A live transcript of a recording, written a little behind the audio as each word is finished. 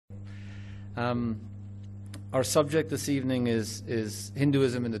Our subject this evening is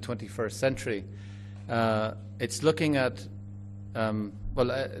Hinduism in the 21st century. It's looking at,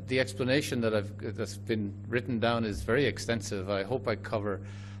 the explanation that's been written down is very extensive. I hope I cover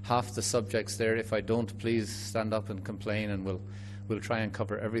half the subjects there. If I don't, please stand up and complain, and we'll try and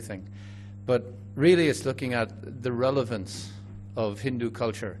cover everything. But really, it's looking at the relevance of Hindu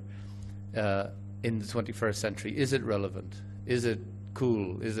culture in the 21st century. Is it relevant? Is it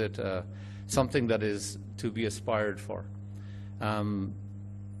cool? Is it something that is to be aspired for?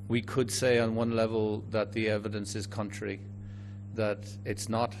 We could say on one level that the evidence is contrary, that it's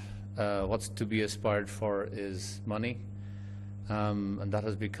not. What's to be aspired for is money, and that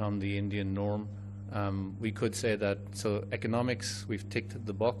has become the Indian norm. We could say that, so economics, we've ticked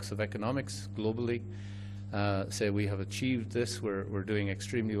the box of economics globally, say we have achieved this, we're doing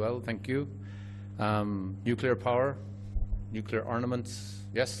extremely well, thank you. Nuclear power, nuclear armaments,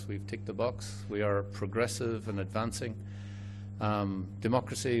 yes, we've ticked the box. We are progressive and advancing.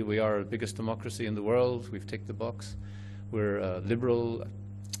 Democracy, we are the biggest democracy in the world. We've ticked the box. We're liberal,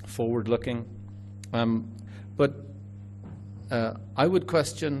 forward-looking. But I would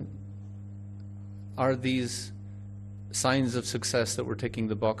question, are these signs of success that we're ticking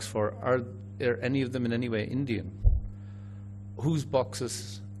the box for, are there any of them in any way Indian? Whose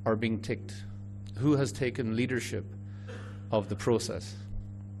boxes are being ticked? Who has taken leadership of the process?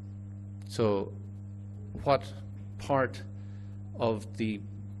 So what part of the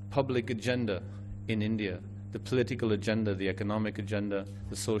public agenda in India, the political agenda, the economic agenda,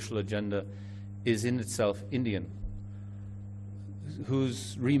 the social agenda, is in itself Indian?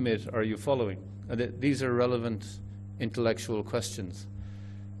 Whose remit are you following? These are relevant intellectual questions.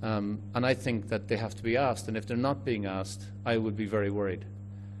 And I think that they have to be asked. And if they're not being asked, I would be very worried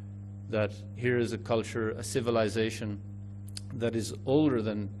that here is a culture, a civilization that is older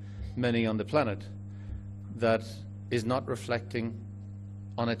than many on the planet, that is not reflecting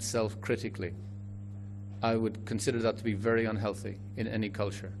on itself critically. I would consider that to be very unhealthy in any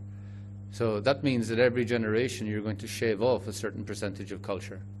culture. So that means that every generation you're going to shave off a certain percentage of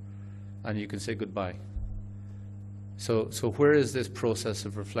culture, and you can say goodbye. So where is this process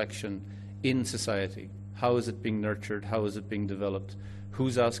of reflection in society? How is it being nurtured? How is it being developed?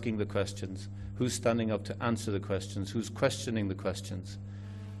 Who's asking the questions? Who's standing up to answer the questions? Who's questioning the questions?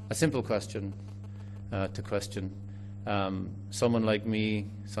 A simple question to question. Someone like me,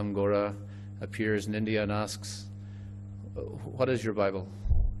 Samgora, appears in India and asks, what is your Bible?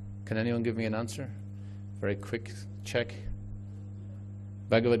 Can anyone give me an answer? Very quick check.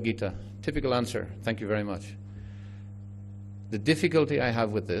 Bhagavad Gita. Typical answer. Thank you very much. The difficulty I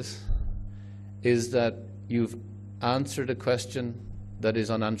have with this is that you've answered a question that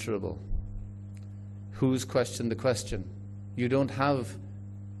is unanswerable. Who's questioned the question? You don't have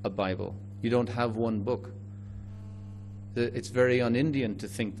a Bible. You don't have one book. It's very un-Indian to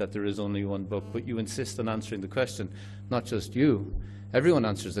think that there is only one book, but you insist on answering the question. Not just you. Everyone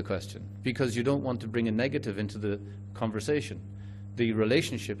answers the question, because you don't want to bring a negative into the conversation. The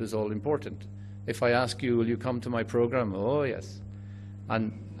relationship is all important. If I ask you, will you come to my program? Oh, yes.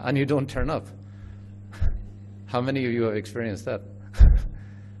 And you don't turn up. How many of you have experienced that?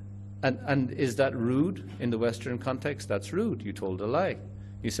 And is that rude in the Western context? That's rude. You told a lie.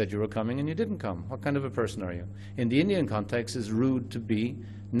 You said you were coming and you didn't come. What kind of a person are you? In the Indian context, it's rude to be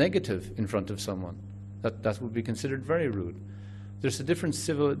negative in front of someone. That would be considered very rude. There are different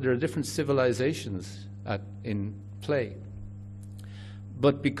civilizations in play.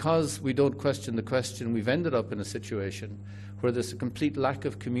 But because we don't question the question, we've ended up in a situation where there's a complete lack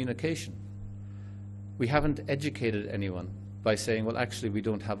of communication. We haven't educated anyone by saying, well, actually, we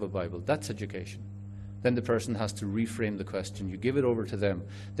don't have a Bible. That's education. Then the person has to reframe the question. You give it over to them.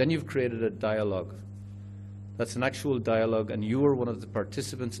 Then you've created a dialogue. That's an actual dialogue, and you are one of the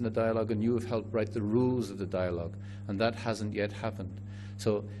participants in the dialogue, and you have helped write the rules of the dialogue, and that hasn't yet happened.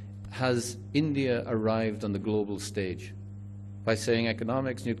 So has India arrived on the global stage? By saying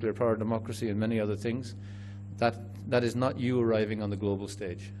economics, nuclear power, democracy, and many other things, that is not you arriving on the global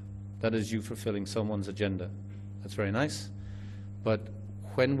stage. That is you fulfilling someone's agenda. That's very nice, but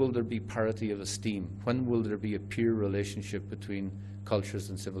when will there be parity of esteem? When will there be a peer relationship between cultures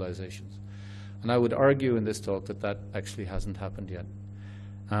and civilizations? And I would argue in this talk that actually hasn't happened yet.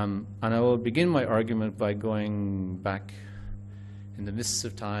 And I will begin my argument by going back in the mists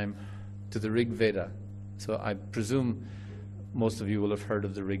of time to the Rig Veda. So I presume most of you will have heard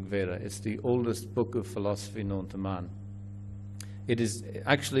of the Rig Veda. It's the oldest book of philosophy known to man. It is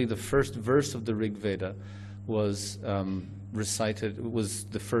actually the first verse of the Rig Veda was recited. It was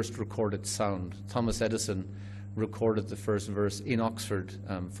the first recorded sound. Thomas Edison recorded the first verse in Oxford,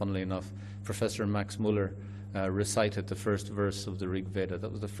 funnily enough. Professor Max Muller recited the first verse of the Rig Veda.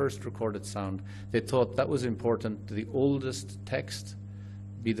 That was the first recorded sound. They thought that was important. The oldest text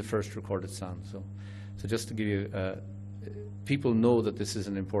be the first recorded sound. So just to give you, people know that this is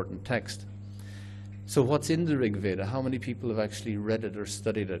an important text. So what's in the Rig Veda? How many people have actually read it or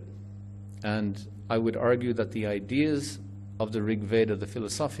studied it? And I would argue that the ideas of the Rig Veda, the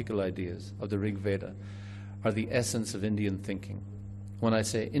philosophical ideas of the Rig Veda, are the essence of Indian thinking. When I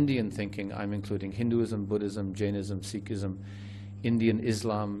say Indian thinking, I'm including Hinduism, Buddhism, Jainism, Sikhism, Indian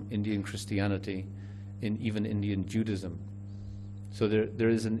Islam, Indian Christianity, and even Indian Judaism. So there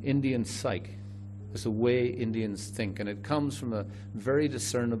is an Indian psyche. It's a way Indians think, and it comes from a very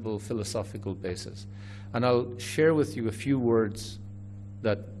discernible philosophical basis. And I'll share with you a few words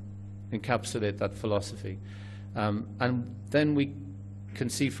that encapsulate that philosophy. And then we can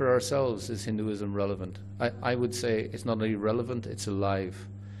see for ourselves, is Hinduism relevant? I would say it's not only relevant, it's alive.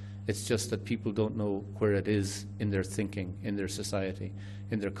 It's just that people don't know where it is in their thinking, in their society,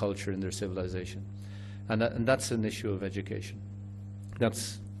 in their culture, in their civilization. And that's an issue of education.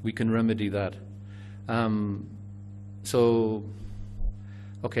 We can remedy that.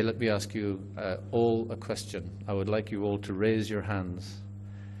 Okay, let me ask you all a question. I would like you all to raise your hands.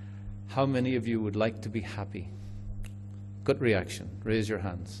 How many of you would like to be happy? Gut reaction. Raise your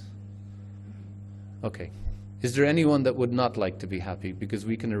hands. Okay. Is there anyone that would not like to be happy? Because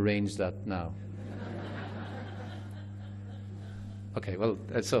we can arrange that now. Okay, well,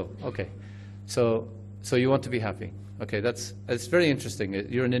 okay. So you want to be happy. Okay, it's very interesting.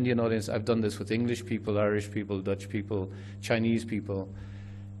 You're an Indian audience. I've done this with English people, Irish people, Dutch people, Chinese people.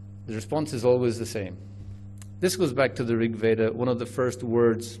 The response is always the same. This goes back to the Rig Veda, one of the first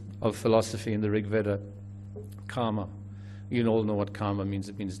words of philosophy in the Rig Veda, karma. You all know what karma means.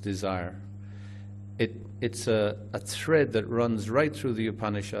 It means desire. It's a thread that runs right through the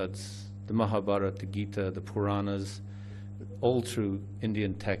Upanishads, the Mahabharata, the Gita, the Puranas, all through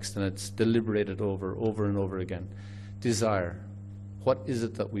Indian text, and it's deliberated over and over again. Desire. What is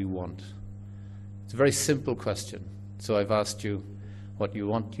it that we want? It's a very simple question. So I've asked you what you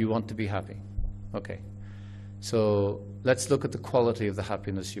want. You want to be happy. Okay. So let's look at the quality of the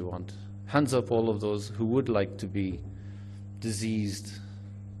happiness you want. Hands up all of those who would like to be diseased,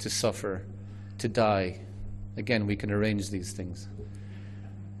 to suffer, to die. Again, we can arrange these things.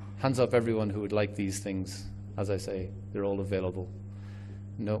 Hands up everyone who would like these things. As I say, they're all available.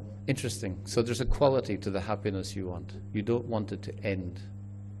 No. Interesting. So there's a quality to the happiness you want. You don't want it to end.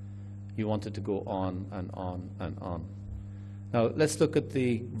 You want it to go on and on and on. Now, let's look at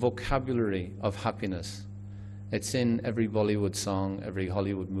the vocabulary of happiness. It's in every Bollywood song, every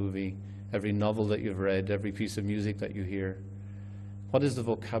Hollywood movie, every novel that you've read, every piece of music that you hear. What is the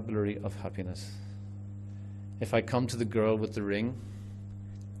vocabulary of happiness? If I come to the girl with the ring,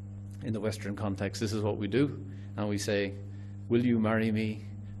 in the Western context, this is what we do. And we say, will you marry me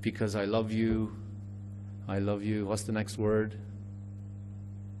because I love you? I love you. What's the next word?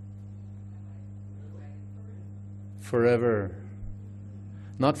 Forever.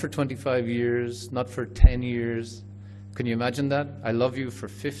 Not for 25 years, not for 10 years. Can you imagine that? I love you for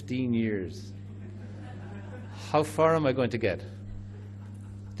 15 years. How far am I going to get?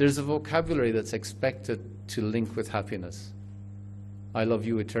 There's a vocabulary that's expected to link with happiness. I love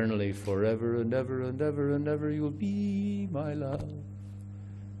you eternally, forever and ever and ever and ever. You will be my love.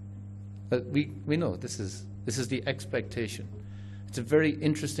 But we know this is the expectation. It's a very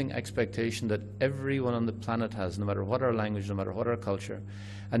interesting expectation that everyone on the planet has, no matter what our language, no matter what our culture.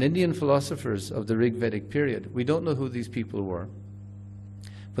 And Indian philosophers of the Rig Vedic period, we don't know who these people were,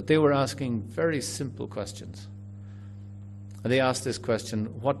 but they were asking very simple questions. And they asked this question,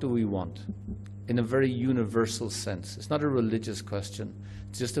 what do we want? In a very universal sense. It's not a religious question.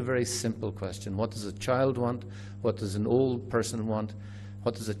 It's just a very simple question. What does a child want? What does an old person want?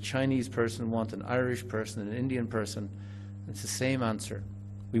 What does a Chinese person want? An Irish person? An Indian person? It's the same answer.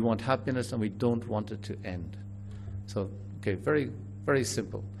 We want happiness and we don't want it to end. So, okay, very, very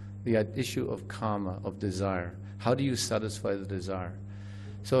simple. The issue of karma, of desire. How do you satisfy the desire?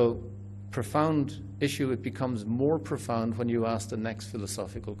 So, profound issue, it becomes more profound when you ask the next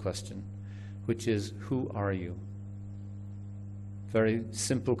philosophical question, which is, who are you? Very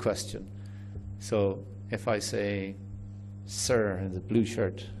simple question. So if I say, sir, in the blue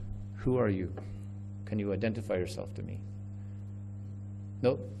shirt, who are you? Can you identify yourself to me?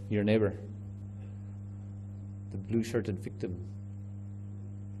 No, your neighbor. The blue-shirted victim.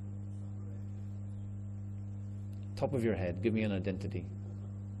 Top of your head, give me an identity.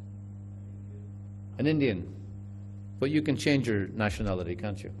 An Indian. But you can change your nationality,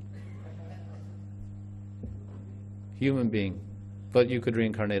 can't you? human being, but you could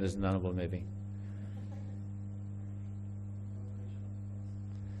reincarnate as an animal maybe.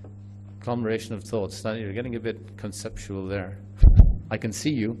 Conglomeration of thoughts. Now you're getting a bit conceptual there. I can see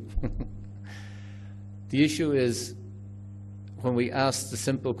you. The issue is, when we ask the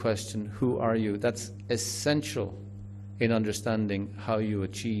simple question, who are you? That's essential in understanding how you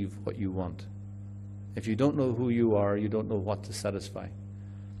achieve what you want. If you don't know who you are, you don't know what to satisfy.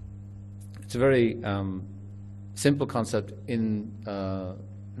 It's a very simple concept. In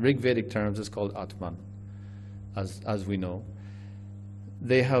Rig Vedic terms, it's called Atman, as we know.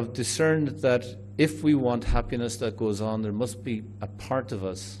 They have discerned that if we want happiness that goes on, there must be a part of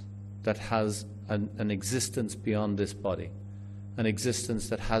us that has an existence beyond this body, an existence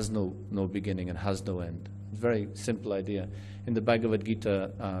that has no beginning and has no end. It's a very simple idea. In the Bhagavad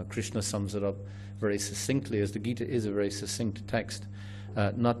Gita, Krishna sums it up very succinctly, as the Gita is a very succinct text.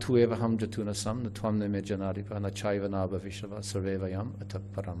 Na tueva ham jatunasam, na twamne me janadipa, na chaiva na bhavishava, sarvevayam atak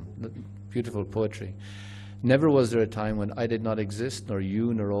param. Beautiful poetry. Never was there a time when I did not exist, nor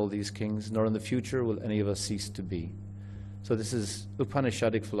you, nor all these kings, nor in the future will any of us cease to be. So this is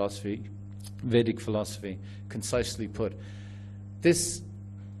Upanishadic philosophy, Vedic philosophy, concisely put. This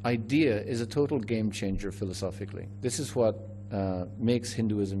idea is a total game changer philosophically. This is what makes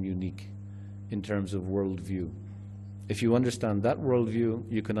Hinduism unique in terms of worldview. If you understand that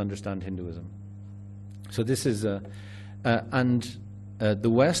worldview, you can understand Hinduism. So this is the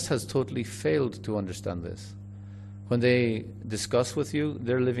West has totally failed to understand this. When they discuss with you,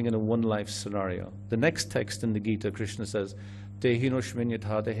 they're living in a one-life scenario. The next text in the Gita, Krishna says,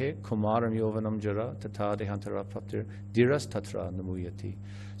 Tehinoshminyatadehe kumaram yovanam jara tatadehantara pratir diras tatra namuyati.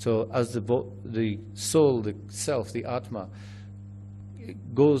 So as the soul, the self, the Atma,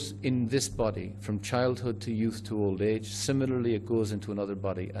 goes in this body from childhood to youth to old age, similarly it goes into another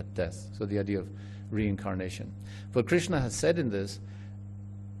body at death. So the idea of reincarnation. But Krishna has said in this,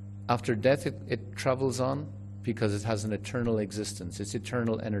 after death it travels on because it has an eternal existence. It's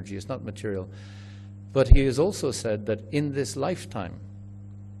eternal energy. It's not material. But he has also said that in this lifetime,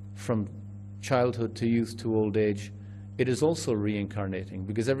 from childhood to youth to old age, it is also reincarnating,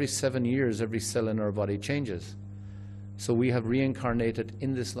 because every 7 years every cell in our body changes. So we have reincarnated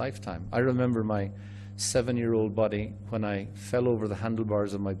in this lifetime. I remember my 7-year-old body when I fell over the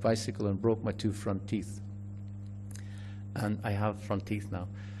handlebars of my bicycle and broke my 2 front teeth. And I have front teeth now.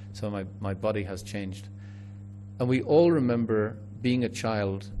 So my body has changed. And we all remember being a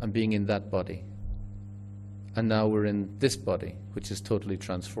child and being in that body. And now we're in this body, which is totally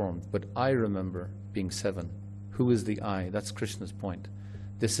transformed. But I remember being 7. Who is the I? That's Krishna's point.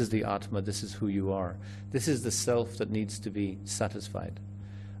 This is the Atma. This is who you are. This is the self that needs to be satisfied.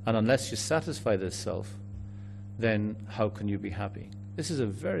 And unless you satisfy this self, then how can you be happy? This is a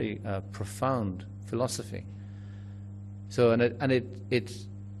very profound philosophy. So, and it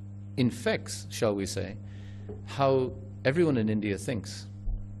infects, shall we say, how everyone in India thinks.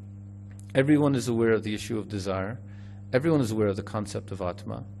 Everyone is aware of the issue of desire. Everyone is aware of the concept of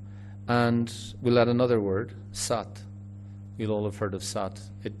Atma. And we'll add another word, Sat. You'll all have heard of Sat.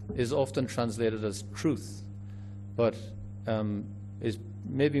 It is often translated as truth, but is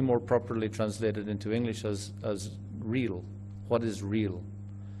maybe more properly translated into English as real. What is real?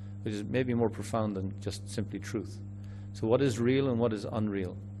 Which is maybe more profound than just simply truth. So what is real and what is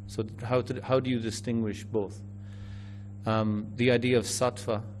unreal? So how do you distinguish both? The idea of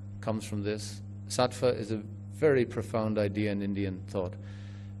sattva comes from this. Sattva is a very profound idea in Indian thought.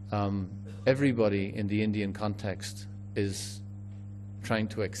 Everybody in the Indian context is trying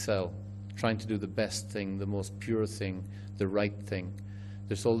to excel, trying to do the best thing, the most pure thing, the right thing.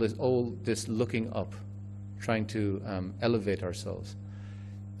 There's all this looking up, trying to elevate ourselves.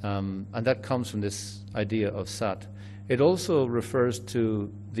 And that comes from this idea of Sat. It also refers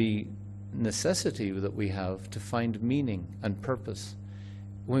to the necessity that we have to find meaning and purpose.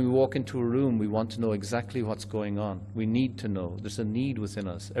 When we walk into a room, we want to know exactly what's going on. We need to know. There's a need within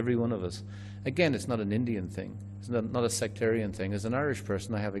us, every one of us. Again, it's not an Indian thing. It's not a sectarian thing. As an Irish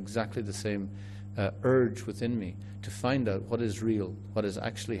person, I have exactly the same urge within me to find out what is real, what is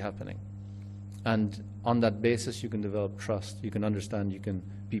actually happening. And on that basis, you can develop trust. You can understand. You can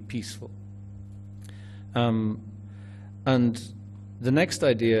be peaceful. And the next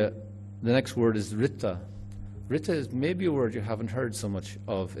idea, the next word is Rita. Rita is maybe a word you haven't heard so much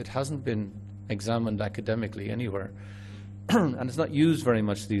of. It hasn't been examined academically anywhere. And it's not used very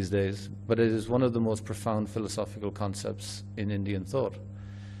much these days, but it is one of the most profound philosophical concepts in Indian thought.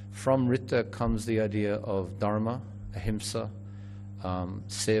 From Rita comes the idea of dharma, ahimsa,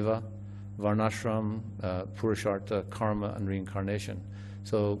 seva, varnashram, purushartha, karma, and reincarnation.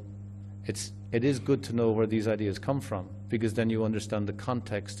 So it's it is good to know where these ideas come from, because then you understand the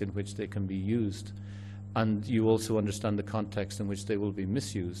context in which they can be used, and you also understand the context in which they will be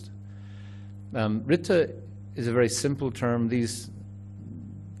misused. Rita is a very simple term. These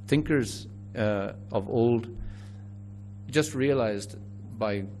thinkers of old just realized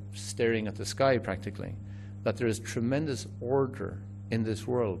by staring at the sky practically that there is tremendous order in this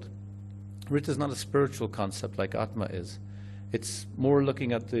world. Rita is not a spiritual concept like Atma is. It's more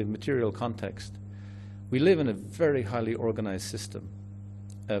looking at the material context. We live in a very highly organized system.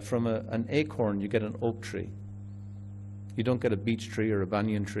 From an acorn, you get an oak tree. You don't get a beech tree or a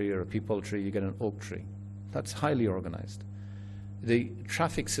banyan tree or a peepal tree, you get an oak tree. That's highly organized. The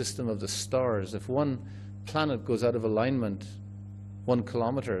traffic system of the stars, if one planet goes out of alignment 1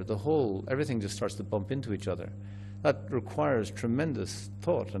 kilometer, everything just starts to bump into each other. That requires tremendous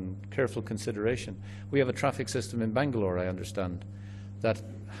thought and careful consideration. We have a traffic system in Bangalore, I understand, that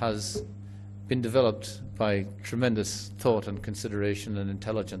has been developed by tremendous thought and consideration and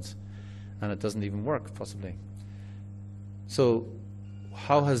intelligence, and it doesn't even work, possibly. So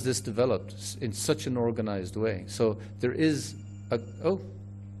how has this developed in such an organized way? So there is oh,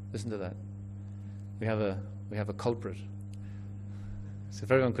 listen to that. We have a culprit. So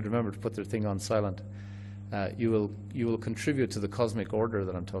if everyone could remember to put their thing on silent, you will contribute to the cosmic order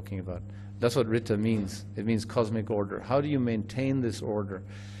that I'm talking about. That's what Rita means. It means cosmic order. How do you maintain this order?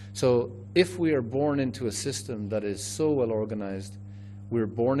 So if we are born into a system that is so well organized, we're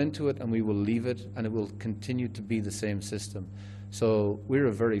born into it and we will leave it, and it will continue to be the same system. So we're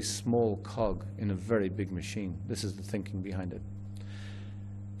a very small cog in a very big machine. This is the thinking behind it.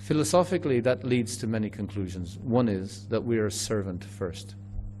 Philosophically, that leads to many conclusions. One is that we are a servant first.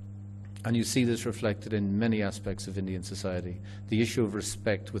 And you see this reflected in many aspects of Indian society. The issue of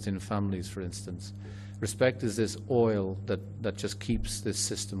respect within families, for instance. Respect is this oil that just keeps this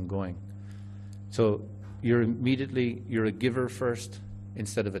system going. So you're a giver first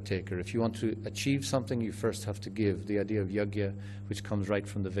instead of a taker. If you want to achieve something, you first have to give. The idea of yajna, which comes right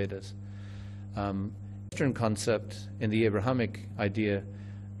from the Vedas. Western concept in the Abrahamic idea,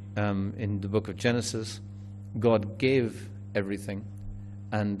 in the book of Genesis, God gave everything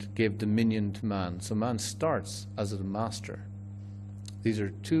and gave dominion to man. So man starts as a master. These are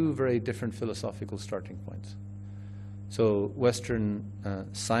two very different philosophical starting points. So Western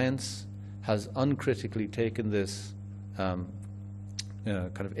science has uncritically taken this kind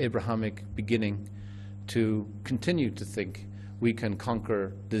of Abrahamic beginning to continue to think we can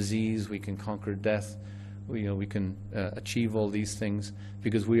conquer disease, we can conquer death, we can achieve all these things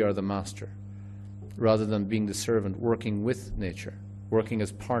because we are the master, rather than being the servant working with nature, working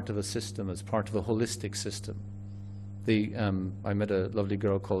as part of a system, as part of a holistic system. I met a lovely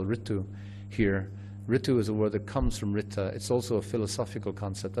girl called Ritu here. Ritu is a word that comes from Rita. It's also a philosophical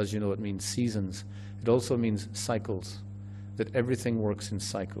concept. As you know, it means seasons. It also means cycles, that everything works in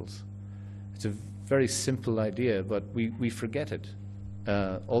cycles. It's a very simple idea, but we forget it.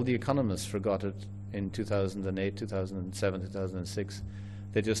 All the economists forgot it in 2008, 2007, 2006.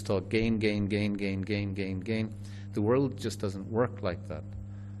 They just thought gain, gain, gain, gain, gain, gain, gain. The world just doesn't work like that.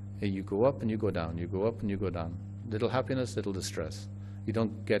 You go up and you go down. You go up and you go down. Little happiness, little distress. You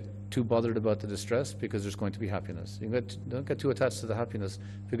don't get too bothered about the distress because there's going to be happiness. You don't get too attached to the happiness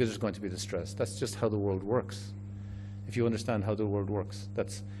because there's going to be distress. That's just how the world works. If you understand how the world works,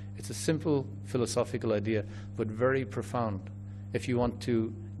 it's a simple philosophical idea, but very profound. If you want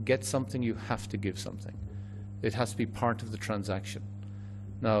to get something, you have to give something. It has to be part of the transaction.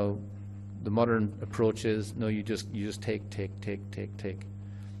 Now, the modern approach is, no, you just take.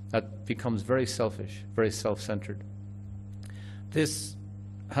 That becomes very selfish, very self-centered. This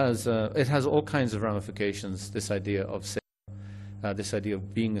has it has all kinds of ramifications. This idea of this idea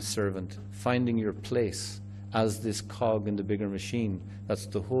of being a servant, finding your place as this cog in the bigger machine. That's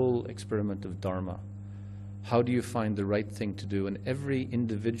the whole experiment of Dharma. How do you find the right thing to do? And every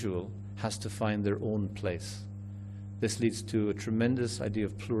individual has to find their own place. This leads to a tremendous idea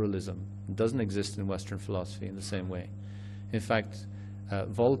of pluralism. It doesn't exist in Western philosophy in the same way. In fact,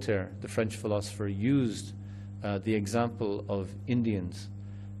 Voltaire, the French philosopher, used the example of Indians.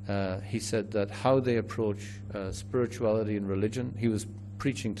 He said that how they approach spirituality and religion, he was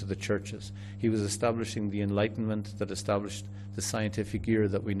preaching to the churches. He was establishing the Enlightenment that established the scientific era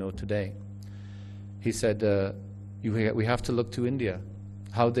that we know today. He said, we have to look to India,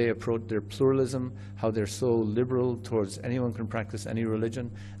 how they approach their pluralism, how they're so liberal towards anyone can practice any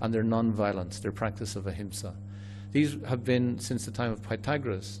religion, and their non-violence, their practice of ahimsa. These have been since the time of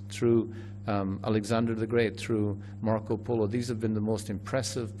Pythagoras, through Alexander the Great, through Marco Polo. These have been the most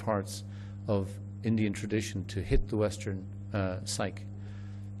impressive parts of Indian tradition to hit the Western psyche.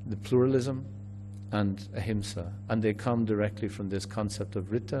 The pluralism, and ahimsa, and they come directly from this concept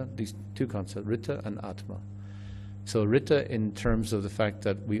of Rita, these two concepts, Rita and Atma. So Rita in terms of the fact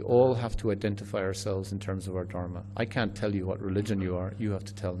that we all have to identify ourselves in terms of our dharma. I can't tell you what religion you are, you have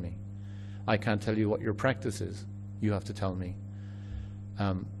to tell me. I can't tell you what your practice is, you have to tell me.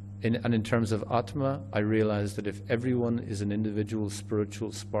 And in terms of Atma, I realize that if everyone is an individual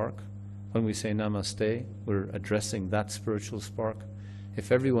spiritual spark, when we say namaste, we're addressing that spiritual spark.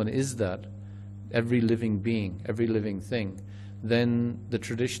 If everyone is that, every living being, every living thing, then the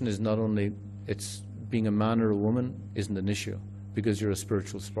tradition is not only, it's being a man or a woman isn't an issue because you're a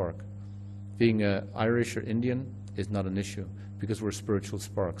spiritual spark. Being Irish or Indian is not an issue because we're spiritual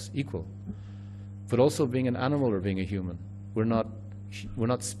sparks, equal. But also being an animal or being a human, we're not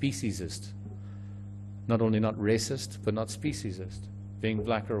speciesist. Not only not racist, but not speciesist. Being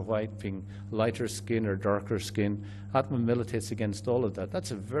black or white, being lighter skin or darker skin, Atma militates against all of that.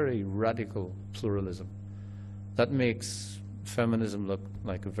 That's a very radical pluralism. That makes feminism look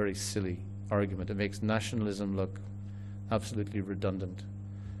like a very silly argument. It makes nationalism look absolutely redundant.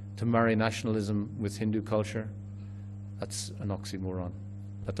 To marry nationalism with Hindu culture, that's an oxymoron.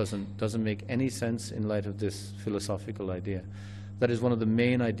 That doesn't make any sense in light of this philosophical idea. That is one of the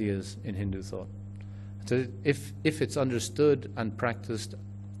main ideas in Hindu thought. So if it's understood and practiced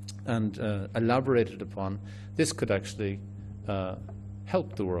and elaborated upon, this could actually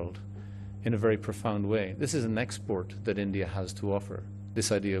help the world in a very profound way. This is an export that India has to offer,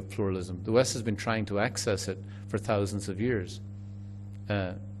 this idea of pluralism. The West has been trying to access it for thousands of years.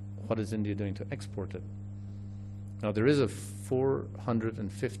 What is India doing to export it? Now, there is a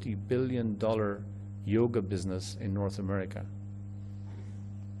 $450 billion yoga business in North America.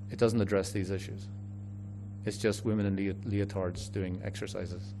 It doesn't address these issues. It's just women in leotards doing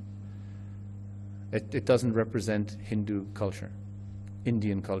exercises. It doesn't represent Hindu culture,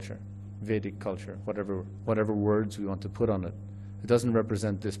 Indian culture, Vedic culture, whatever words we want to put on it. It doesn't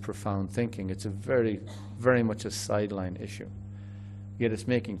represent this profound thinking. It's a very, very much a sideline issue. Yet it's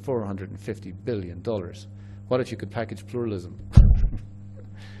making $450 billion. What if you could package pluralism?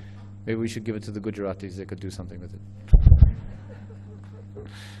 Maybe we should give it to the Gujaratis. They could do something with it.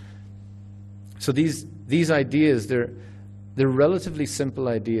 So these ideas, they're relatively simple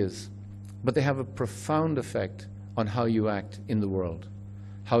ideas, but they have a profound effect on how you act in the world,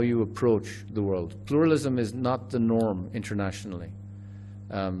 how you approach the world. Pluralism is not the norm internationally.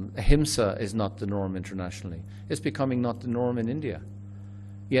 Ahimsa is not the norm internationally. It's becoming not the norm in India.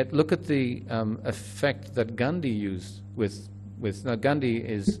 Yet look at the effect that Gandhi used with now Gandhi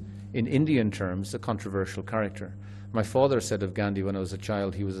is, in Indian terms, a controversial character. My father said of Gandhi when I was a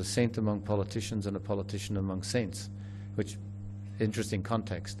child, he was a saint among politicians and a politician among saints, which, interesting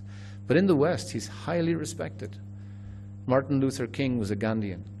context. But in the West, he's highly respected. Martin Luther King was a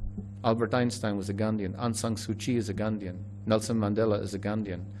Gandhian. Albert Einstein was a Gandhian. Aung San Suu Kyi is a Gandhian. Nelson Mandela is a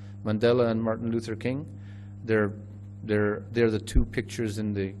Gandhian. Mandela and Martin Luther King, they're the two pictures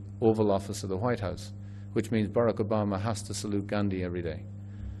in the Oval Office of the White House, which means Barack Obama has to salute Gandhi every day.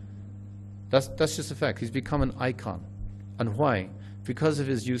 That's just a fact. He's become an icon. And why? Because of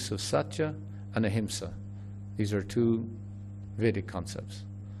his use of satya and ahimsa. These are two Vedic concepts.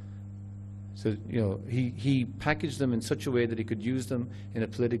 So, he packaged them in such a way that he could use them in a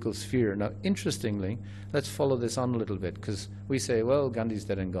political sphere. Now, interestingly, let's follow this on a little bit, because we say, well, Gandhi's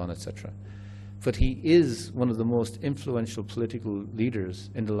dead and gone, etc. But he is one of the most influential political leaders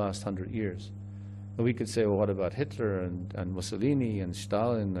in the last 100 years. And we could say, well, what about Hitler and Mussolini and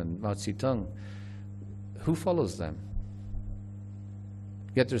Stalin and Mao Zedong? Who follows them?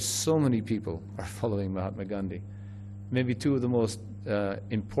 Yet there's so many people are following Mahatma Gandhi. Maybe two of the most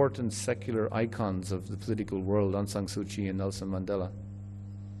important secular icons of the political world, Aung San Suu Kyi and Nelson Mandela.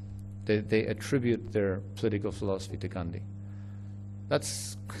 They attribute their political philosophy to Gandhi.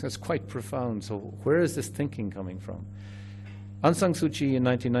 That's quite profound. So where is this thinking coming from? Aung San Suu Kyi in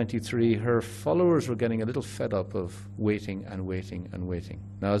 1993, her followers were getting a little fed up of waiting and waiting and waiting.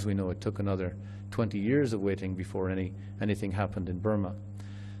 Now, as we know, it took another 20 years of waiting before anything happened in Burma.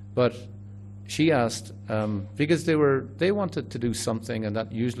 But she asked, because they wanted to do something, and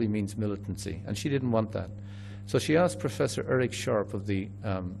that usually means militancy, and she didn't want that. So she asked Professor Eric Sharp of the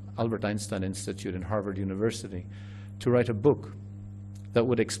Albert Einstein Institute in Harvard University to write a book that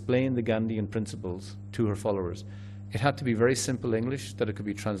would explain the Gandhian principles to her followers. It had to be very simple English that it could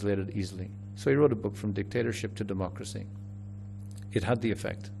be translated easily. So he wrote a book, From Dictatorship to Democracy. It had the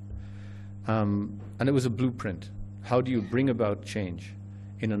effect. And it was a blueprint. How do you bring about change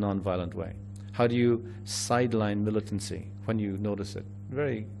in a nonviolent way? How do you sideline militancy when you notice it?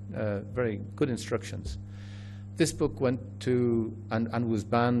 Very, very good instructions. This book went to and was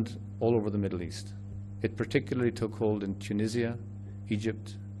banned all over the Middle East. It particularly took hold in Tunisia,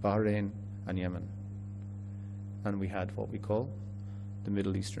 Egypt, Bahrain, and Yemen. And we had what we call the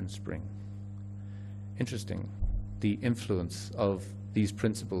Middle Eastern Spring. Interesting, the influence of these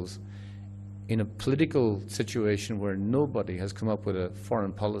principles in a political situation where nobody has come up with a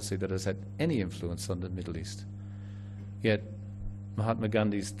foreign policy that has had any influence on the Middle East. Yet Mahatma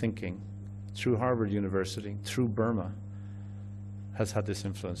Gandhi's thinking through Harvard University, through Burma, has had this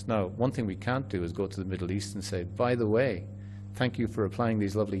influence. Now, one thing we can't do is go to the Middle East and say, by the way, thank you for applying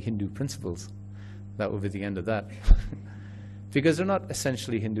these lovely Hindu principles. That would be the end of that. Because they're not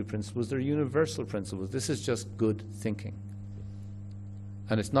essentially Hindu principles, they're universal principles. This is just good thinking.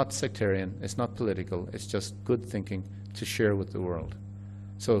 And it's not sectarian, it's not political, it's just good thinking to share with the world.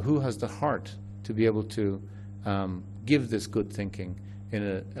 So who has the heart to be able to give this good thinking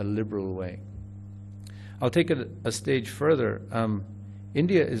in a liberal way? I'll take it a stage further.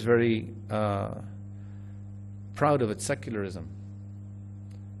 India is very proud of its secularism.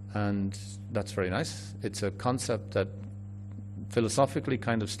 And that's very nice. It's a concept that philosophically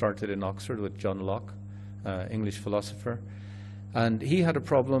kind of started in Oxford with John Locke, English philosopher. And he had a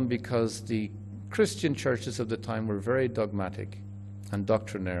problem because the Christian churches of the time were very dogmatic and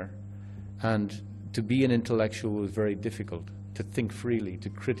doctrinaire, and to be an intellectual was very difficult. To think freely, to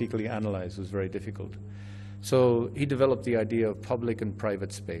critically analyze was very difficult. So he developed the idea of public and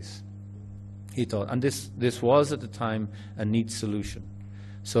private space. He thought, and this was at the time a neat solution.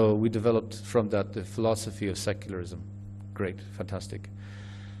 So we developed from that the philosophy of secularism. Great, fantastic.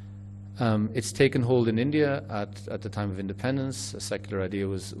 It's taken hold in India at the time of independence. A secular idea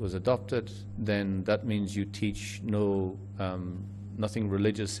was adopted. Then that means you teach nothing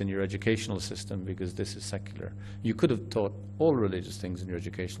religious in your educational system because this is secular. You could have taught all religious things in your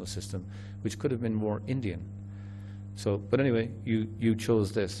educational system, which could have been more Indian. So, but anyway, you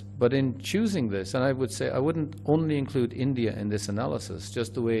chose this. But in choosing this, and I would say I wouldn't only include India in this analysis,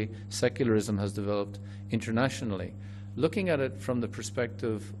 just the way secularism has developed internationally. Looking at it from the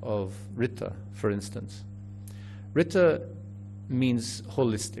perspective of Rita, for instance. Rita means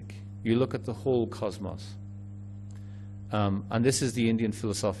holistic. You look at the whole cosmos. And this is the Indian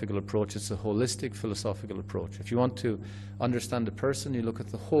philosophical approach. It's a holistic philosophical approach. If you want to understand a person, you look at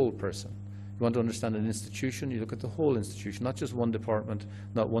the whole person. You want to understand an institution, you look at the whole institution, not just one department,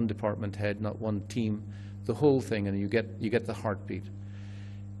 not one department head, not one team, the whole thing, and you get the heartbeat.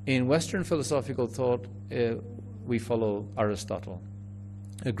 In Western philosophical thought, we follow Aristotle,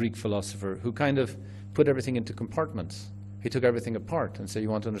 a Greek philosopher who kind of put everything into compartments. He took everything apart and said,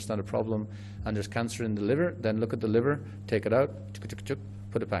 you want to understand a problem and there's cancer in the liver, then look at the liver, take it out,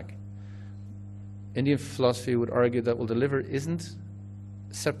 put it back. Indian philosophy would argue that, well, the liver isn't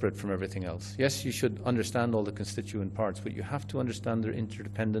separate from everything else. Yes, you should understand all the constituent parts, but you have to understand their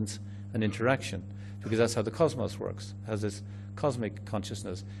interdependence and interaction, because that's how the cosmos works. It has this cosmic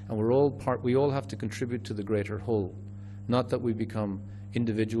consciousness, and we all have to contribute to the greater whole, not that we become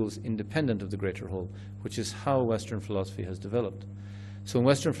individuals independent of the greater whole, which is how Western philosophy has developed. So in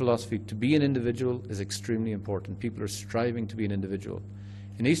Western philosophy, to be an individual is extremely important. People are striving to be an individual.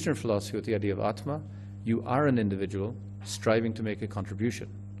 In Eastern philosophy, with the idea of Atma, you are an individual striving to make a contribution.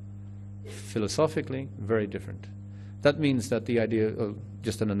 Philosophically, very different. That means that the idea of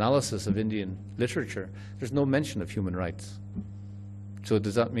just an analysis of Indian literature, there's no mention of human rights. So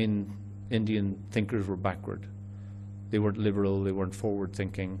does that mean Indian thinkers were backward? They weren't liberal, they weren't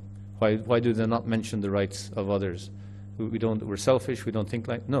forward-thinking. Why do they not mention the rights of others? We're selfish, we don't think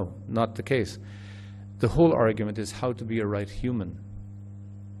like... No, not the case. The whole argument is how to be a right human.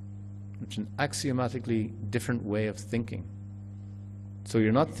 It's an axiomatically different way of thinking. So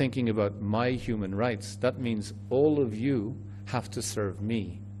you're not thinking about my human rights. That means all of you have to serve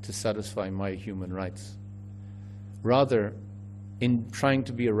me to satisfy my human rights. Rather, in trying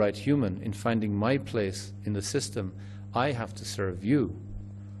to be a right human, in finding my place in the system, I have to serve you.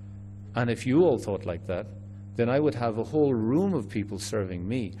 And if you all thought like that, then I would have a whole room of people serving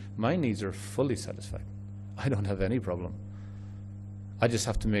me. My needs are fully satisfied. I don't have any problem. I just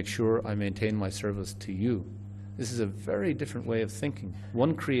have to make sure I maintain my service to you. This is a very different way of thinking.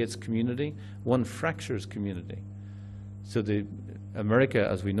 One creates community, one fractures community. So America,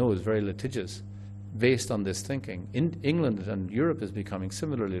 as we know, is very litigious based on this thinking. England and Europe is becoming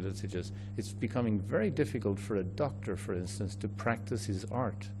similarly litigious. It's becoming very difficult for a doctor, for instance, to practice his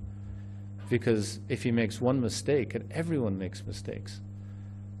art. Because if he makes one mistake, and everyone makes mistakes,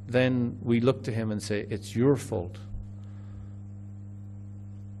 then we look to him and say, it's your fault.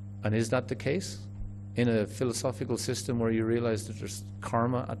 And is that the case in a philosophical system where you realize that there's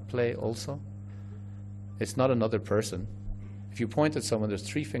karma at play also? It's not another person. If you point at someone, there's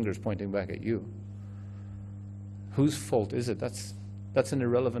 3 fingers pointing back at you. Whose fault is it? That's an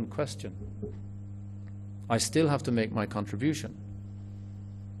irrelevant question. I still have to make my contribution,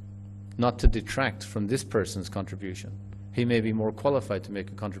 not to detract from this person's contribution. He may be more qualified to make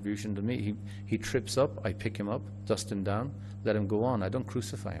a contribution than me. He trips up, I pick him up, dust him down, let him go on. I don't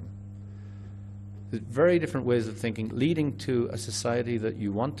crucify him. There's very different ways of thinking, leading to a society that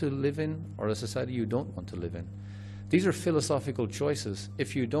you want to live in or a society you don't want to live in. These are philosophical choices.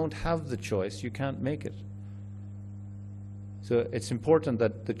 If you don't have the choice, you can't make it. So it's important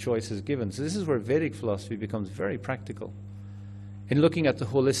that the choice is given. So this is where Vedic philosophy becomes very practical. In looking at the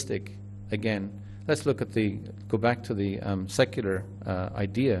holistic, again, let's look at go back to the secular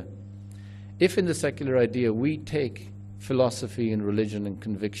idea. If in the secular idea we take philosophy and religion and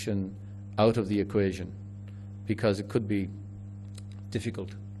conviction out of the equation because it could be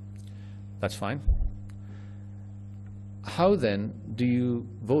difficult, that's fine. How then do you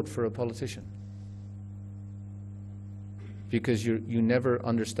vote for a politician? Because you never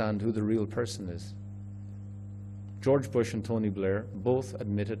understand who the real person is. George Bush and Tony Blair both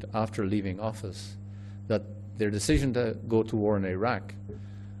admitted after leaving office that their decision to go to war in Iraq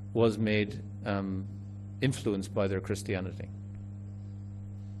was made influenced by their Christianity.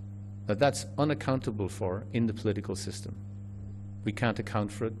 That's unaccountable for in the political system. We can't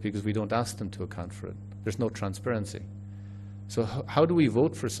account for it because we don't ask them to account for it. There's no transparency. So how do we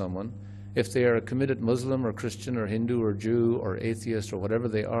vote for someone if they are a committed Muslim or Christian or Hindu or Jew or atheist or whatever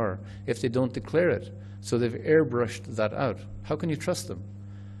they are, if they don't declare it? So they've airbrushed that out. How can you trust them?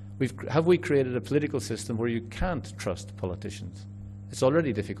 Have we created a political system where you can't trust politicians? It's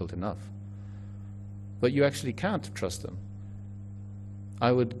already difficult enough. But you actually can't trust them.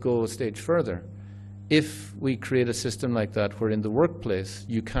 I would go a stage further. If we create a system like that where in the workplace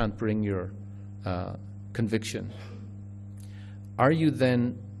you can't bring your conviction, are you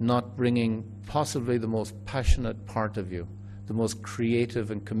then not bringing possibly the most passionate part of you, the most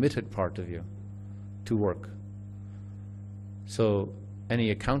creative and committed part of you to work? So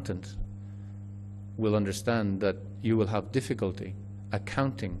any accountant will understand that you will have difficulty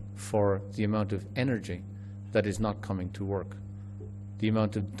accounting for the amount of energy that is not coming to work, the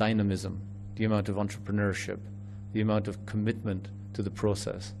amount of dynamism, the amount of entrepreneurship, the amount of commitment to the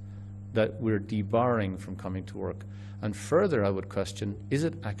process that we're debarring from coming to work. And further, I would question, is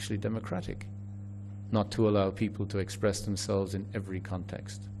it actually democratic not to allow people to express themselves in every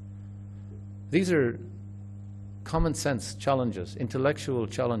context? These are common sense challenges, intellectual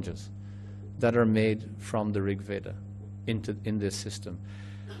challenges that are made from the Rig Veda in this system.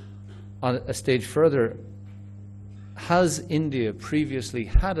 On a stage further, has India previously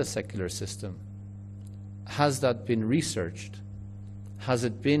had a secular system? Has that been researched? Has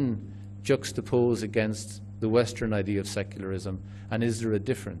it been juxtaposed against the Western idea of secularism? And is there a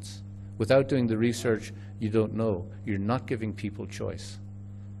difference? Without doing the research, you don't know. You're not giving people choice.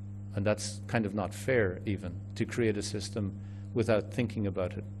 And that's kind of not fair, even, to create a system without thinking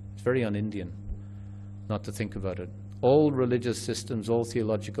about it. It's very un-Indian not to think about it. All religious systems, all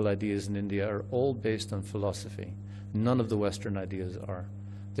theological ideas in India are all based on philosophy. None of the Western ideas are.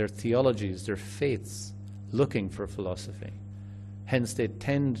 They're theologies, they're faiths looking for philosophy. Hence, they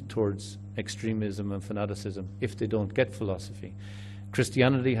tend towards extremism and fanaticism if they don't get philosophy.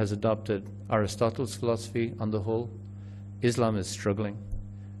 Christianity has adopted Aristotle's philosophy on the whole. Islam is struggling.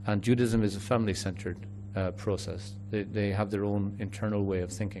 And Judaism is a family-centered process. They have their own internal way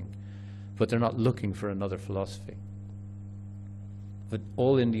of thinking. But they're not looking for another philosophy. But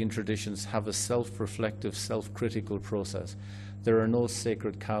all Indian traditions have a self-reflective, self-critical process. There are no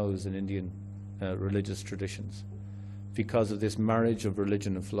sacred cows in Indian religious traditions because of this marriage of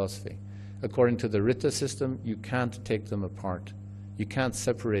religion and philosophy. According to the Rita system, you can't take them apart. You can't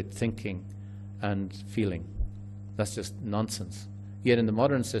separate thinking and feeling. That's just nonsense. Yet in the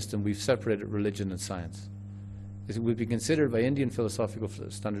modern system, we've separated religion and science. It would be considered by Indian philosophical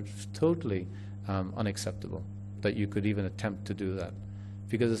standards totally unacceptable that you could even attempt to do that,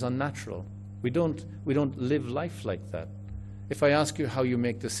 because it's unnatural. We don't live life like that. If I ask you how you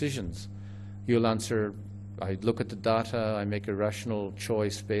make decisions, you'll answer, I look at the data, I make a rational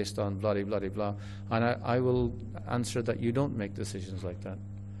choice based on blah, blah, blah, blah, and I will answer that you don't make decisions like that.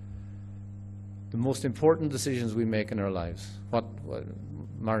 The most important decisions we make in our lives, what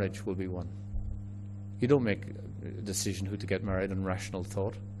marriage will be one. You don't make a decision who to get married on rational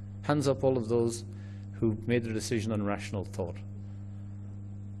thought. Hands up all of those who made the decision on rational thought.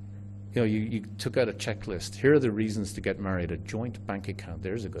 You know, you took out a checklist. Here are the reasons to get married. A joint bank account,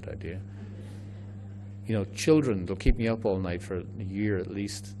 there's a good idea. You know, children, they'll keep me up all night for a year at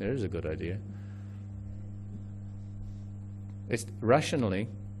least. There's a good idea. Rationally,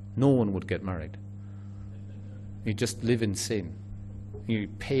 no one would get married. You just live in sin. You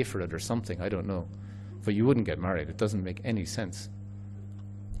pay for it or something, I don't know. But you wouldn't get married. It doesn't make any sense.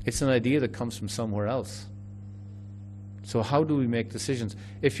 It's an idea that comes from somewhere else. So how do we make decisions?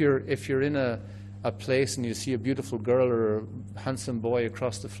 If you're in a place and you see a beautiful girl or a handsome boy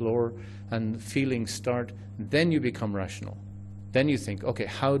across the floor and feelings start, then you become rational. Then you think, okay,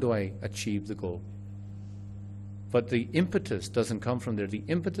 how do I achieve the goal? But the impetus doesn't come from there. The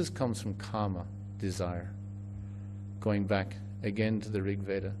impetus comes from kama, desire. Going back again to the Rig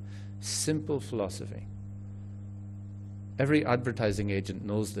Veda. Simple philosophy. Every advertising agent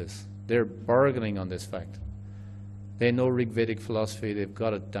knows this. They're bargaining on this fact. They know Rig Vedic philosophy, they've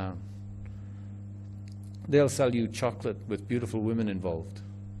got it down. They'll sell you chocolate with beautiful women involved.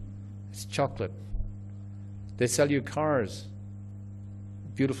 It's chocolate. They sell you cars,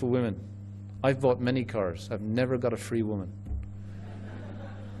 beautiful women. I've bought many cars. I've never got a free woman.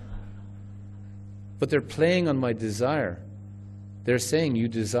 But they're playing on my desire. They're saying, you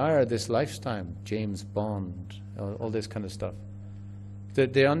desire this lifestyle, James Bond, all this kind of stuff.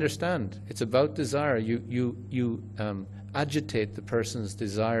 They understand. It's about desire. You agitate the person's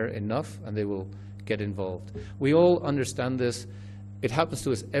desire enough and they will get involved. We all understand this. It happens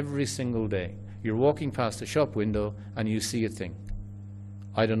to us every single day. You're walking past a shop window and you see a thing.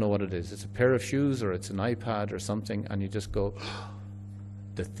 I don't know what it is. It's a pair of shoes or it's an iPad or something, and you just go,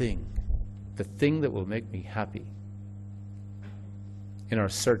 the thing that will make me happy. In our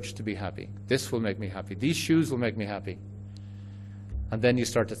search to be happy. This will make me happy. These shoes will make me happy. And then you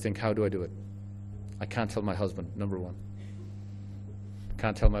start to think, how do I do it? I can't tell my husband, number one.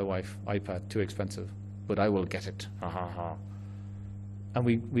 Can't tell my wife, iPad, too expensive. But I will get it. Ha ha ha. And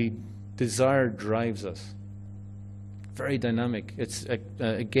we desire drives us. Very dynamic. It's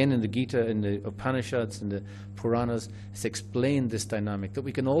again in the Gita, in the Upanishads, in the Puranas, it's explained this dynamic that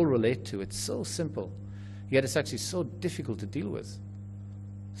we can all relate to. It's so simple, yet it's actually so difficult to deal with.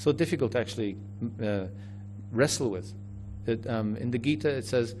 So difficult to actually wrestle with. In the Gita it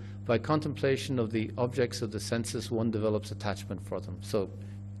says, by contemplation of the objects of the senses, one develops attachment for them. So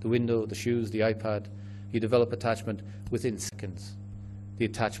the window, the shoes, the iPad, you develop attachment within seconds. The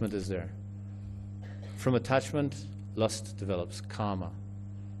attachment is there. From attachment, lust develops, kama.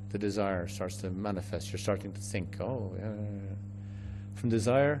 The desire starts to manifest. You're starting to think, oh, yeah. From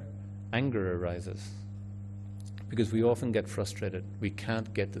desire, anger arises. Because we often get frustrated. We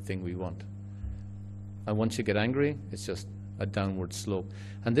can't get the thing we want. And once you get angry, it's just a downward slope.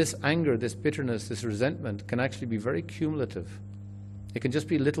 And this anger, this bitterness, this resentment can actually be very cumulative. It can just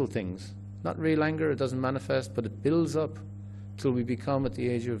be little things. Not real anger, it doesn't manifest, but it builds up till we become, at the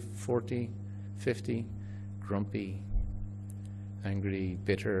age of 40, 50, grumpy, angry,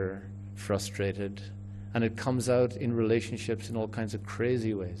 bitter, frustrated. And it comes out in relationships in all kinds of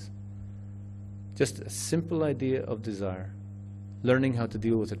crazy ways. Just a simple idea of desire. Learning how to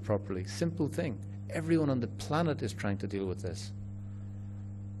deal with it properly. Simple thing. Everyone on the planet is trying to deal with this.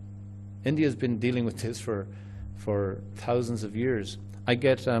 India's been dealing with this for thousands of years. I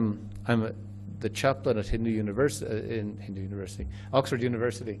get, I'm the chaplain at Oxford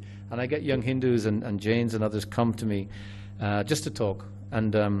University, and I get young Hindus and Jains and others come to me just to talk.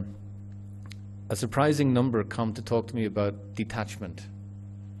 And a surprising number come to talk to me about detachment.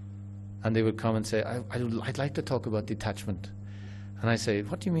 And they would come and say, I'd like to talk about detachment. And I say,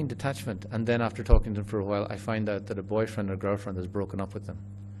 what do you mean detachment? And then after talking to them for a while, I find out that a boyfriend or girlfriend has broken up with them.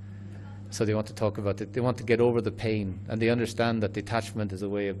 So they want to talk about it. They want to get over the pain, and they understand that detachment is a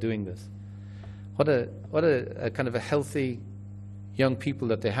way of doing this. What a kind of a healthy young people,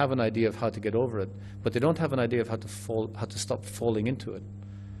 that they have an idea of how to get over it, but they don't have an idea of how to stop falling into it.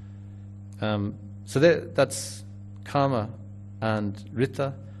 So that's kama and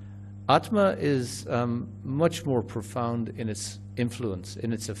rita. Atma is much more profound in its influence,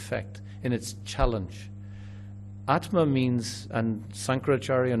 in its effect, in its challenge. Atma means, and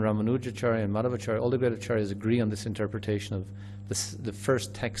Sankaracharya and Ramanujacharya and Madhvacharya, all the great acharyas agree on this interpretation of the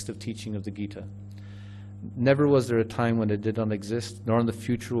first text of teaching of the Gita. Never was there a time when it did not exist, nor in the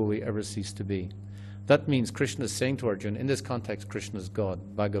future will we ever cease to be. That means Krishna is saying to Arjuna, in this context, Krishna is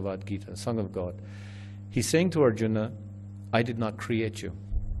God, Bhagavad Gita, Song of God. He's saying to Arjuna, I did not create you,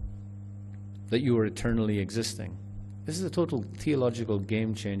 that you are eternally existing. This is a total theological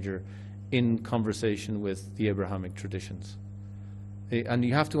game changer in conversation with the Abrahamic traditions. And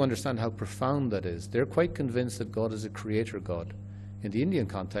you have to understand how profound that is. They're quite convinced that God is a creator God. In the Indian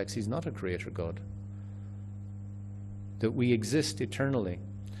context, he's not a creator God. That we exist eternally.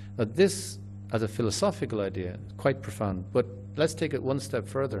 Now this, as a philosophical idea, is quite profound. But let's take it one step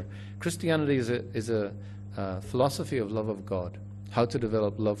further. Christianity is a philosophy of love of God. How to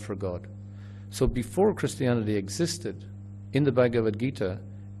develop love for God. So before Christianity existed, in the Bhagavad Gita,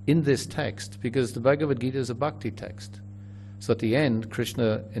 in this text, because the Bhagavad Gita is a bhakti text. So at the end,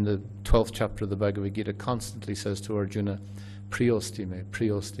 Krishna, in the 12th chapter of the Bhagavad Gita, constantly says to Arjuna, Priyosti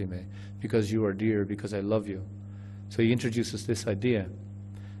me, because you are dear, because I love you. So he introduces this idea.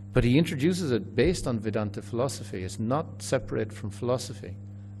 But he introduces it based on Vedanta philosophy. It's not separate from philosophy,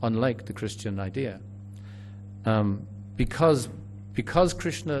 unlike the Christian idea. Because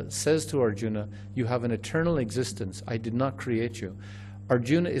Krishna says to Arjuna, you have an eternal existence, I did not create you.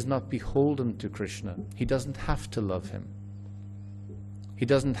 Arjuna is not beholden to Krishna. He doesn't have to love him. He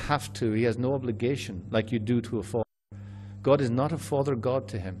doesn't have to. He has no obligation like you do to a father. God is not a father God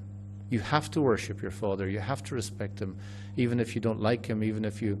to him. You have to worship your father. You have to respect him, even if you don't like him, even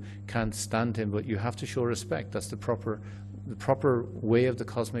if you can't stand him, but you have to show respect. That's the proper way of the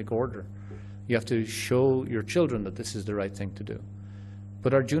cosmic order. You have to show your children that this is the right thing to do.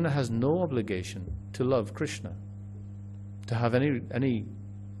 But Arjuna has no obligation to love Krishna, to have any,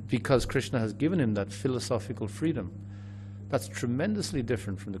 because Krishna has given him that philosophical freedom. That's tremendously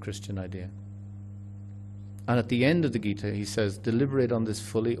different from the Christian idea. And at the end of the Gita, he says, deliberate on this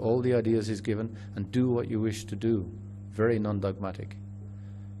fully, all the ideas he's given, and do what you wish to do. Very non-dogmatic.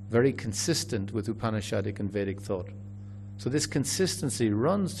 Very consistent with Upanishadic and Vedic thought. So this consistency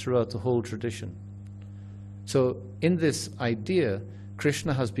runs throughout the whole tradition. So in this idea,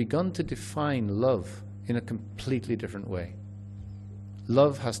 Krishna has begun to define love in a completely different way.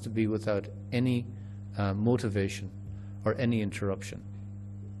 Love has to be without any motivation or any interruption.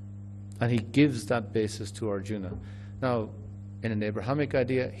 And he gives that basis to Arjuna. Now, in an Abrahamic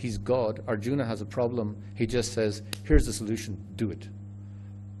idea, he's God. Arjuna has a problem. He just says, here's the solution, do it.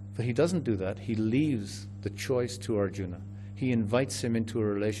 But he doesn't do that. He leaves the choice to Arjuna. He invites him into a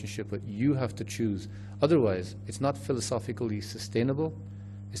relationship, but you have to choose. Otherwise, it's not philosophically sustainable.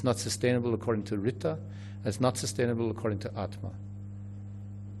 It's not sustainable according to Rita. It's not sustainable according to Atma.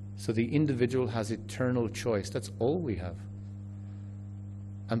 So the individual has eternal choice. That's all we have.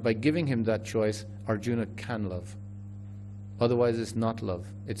 And by giving him that choice, Arjuna can love. Otherwise, it's not love.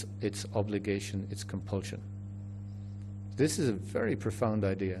 It's obligation. It's compulsion. This is a very profound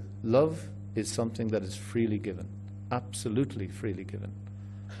idea. Love is something that is freely given. Absolutely freely given.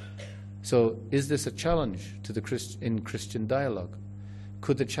 So is this a challenge to in Christian dialogue?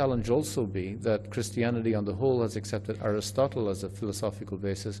 Could the challenge also be that Christianity on the whole has accepted Aristotle as a philosophical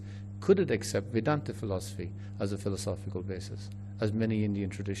basis? Could it accept Vedanta philosophy as a philosophical basis, as many Indian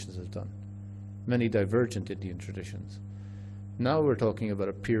traditions have done? Many divergent Indian traditions. Now we're talking about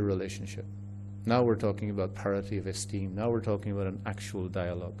a peer relationship. Now we're talking about parity of esteem. Now we're talking about an actual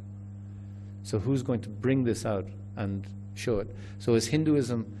dialogue. So who's going to bring this out and show it? So is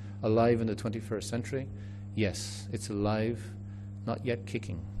Hinduism alive in the 21st century? Yes, it's alive, not yet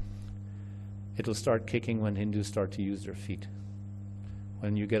kicking. It'll start kicking when Hindus start to use their feet.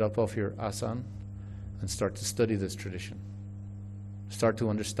 When you get up off your asan and start to study this tradition. Start to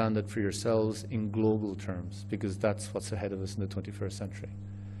understand it for yourselves in global terms, because that's what's ahead of us in the 21st century.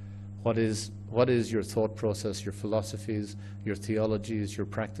 What is your thought process, your philosophies, your theologies, your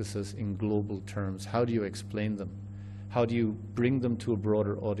practices in global terms? How do you explain them? How do you bring them to a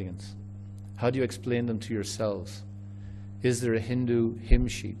broader audience? How do you explain them to yourselves? Is there a Hindu hymn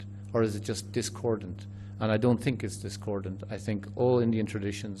sheet, or is it just discordant? And I don't think it's discordant. I think all Indian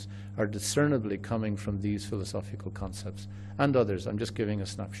traditions are discernibly coming from these philosophical concepts, and others. I'm just giving a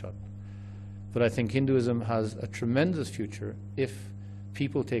snapshot. But I think Hinduism has a tremendous future if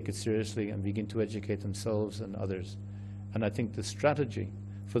people take it seriously and begin to educate themselves and others. And I think the strategy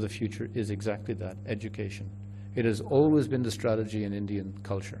for the future is exactly that, education. It has always been the strategy in Indian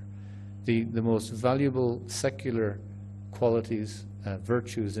culture. The most valuable secular qualities,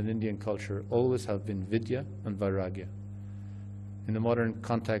 virtues in Indian culture always have been vidya and vairagya. In the modern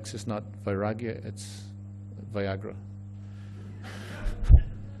context, it's not vairagya, it's Viagra.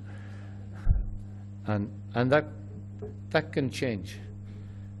 and that can change.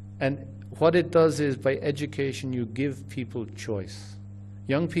 And what it does is, by education, you give people choice.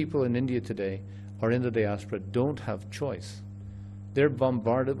 Young people in India today, or in the diaspora, don't have choice. They're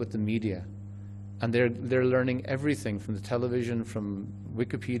bombarded with the media, and they're learning everything from the television, from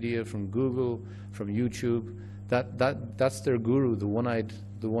Wikipedia, from Google, from YouTube. That's their guru, the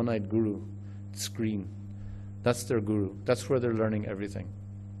one-eyed guru screen. That's their guru. That's where they're learning everything.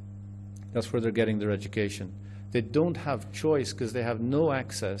 That's where they're getting their education. They don't have choice because they have no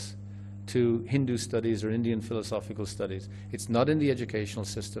access to Hindu studies or Indian philosophical studies. It's not in the educational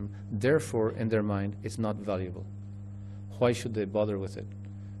system. Therefore, in their mind, it's not valuable. Why should they bother with it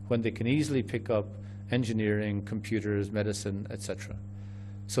when they can easily pick up engineering, computers, medicine, etc.?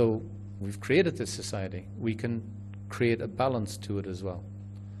 So we've created this society, we can create a balance to it as well.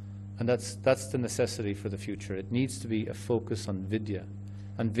 And that's the necessity for the future. It needs to be a focus on vidya.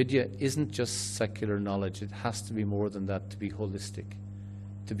 And vidya isn't just secular knowledge. It has to be more than that, to be holistic,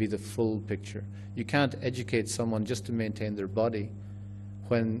 to be the full picture. You can't educate someone just to maintain their body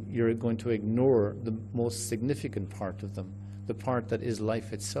when you're going to ignore the most significant part of them, the part that is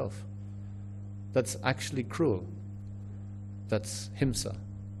life itself. That's actually cruel. That's himsa.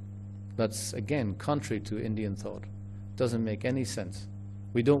 That's, again, contrary to Indian thought. Doesn't make any sense.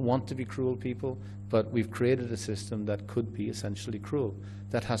 We don't want to be cruel people, but we've created a system that could be essentially cruel.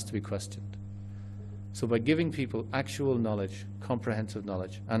 That has to be questioned. So by giving people actual knowledge, comprehensive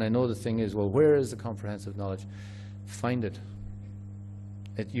knowledge, and I know the thing is, well, where is the comprehensive knowledge? Find it.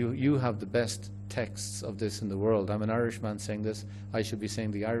 You have the best texts of this in the world. I'm an Irishman saying this. I should be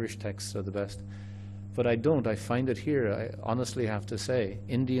saying the Irish texts are the best. But I don't. I find it here. I honestly have to say,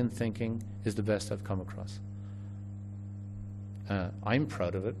 Indian thinking is the best I've come across. I'm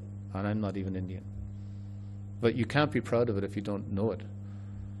proud of it, and I'm not even Indian. But you can't be proud of it if you don't know it.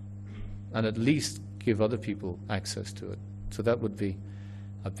 And at least give other people access to it. So that would be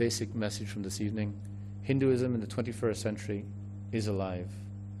a basic message from this evening. Hinduism in the 21st century is alive.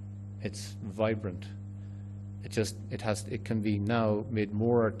 It's vibrant. It can be now made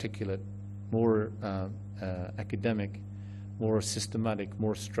more articulate, more academic, more systematic,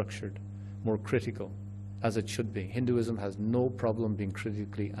 more structured, more critical, as it should be. Hinduism has no problem being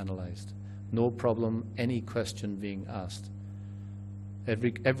critically analyzed, no problem any question being asked.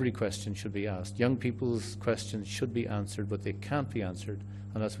 Every question should be asked. Young people's questions should be answered, but they can't be answered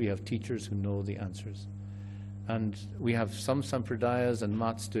unless we have teachers who know the answers. And we have some sampradayas and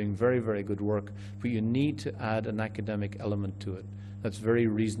mats doing very, very good work, but you need to add an academic element to it that's very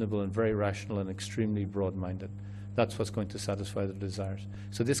reasonable and very rational and extremely broad-minded. That's what's going to satisfy the desires.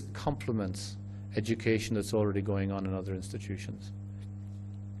 So this complements education that's already going on in other institutions.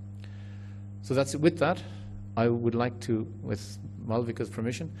 So that's it. With that, I would like to, with Malvika's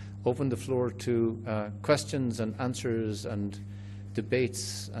permission, open the floor to questions and answers and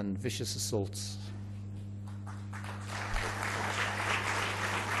debates and vicious assaults.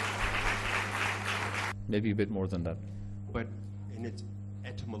 Maybe a bit more than that. But in its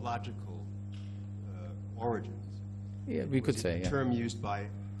etymological origins, yeah, we could say, a term used by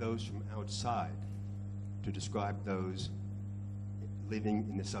those from outside to describe those living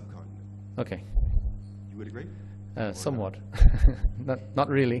in the subcontinent. Okay. You would agree? Somewhat. not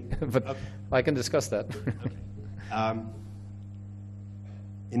really, but okay. I can discuss that. Okay.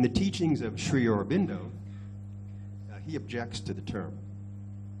 In the teachings of Sri Aurobindo, he objects to the term.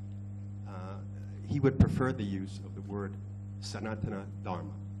 He would prefer the use of the word Sanatana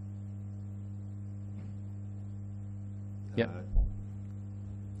Dharma. Yeah.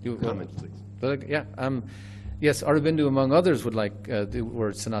 Comments, please. Yeah. Yes, Aurobindo, among others, would like the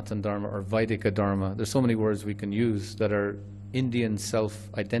word Sanatana Dharma or Vaidika Dharma. There's so many words we can use that are Indian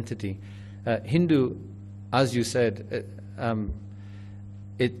self-identity. Hindu, as you said,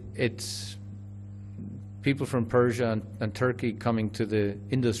 it's people from Persia and Turkey coming to the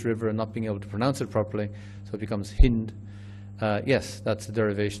Indus River and not being able to pronounce it properly, so it becomes Hind. Yes, that's the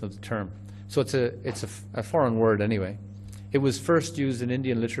derivation of the term. So it's a foreign word anyway. It was first used in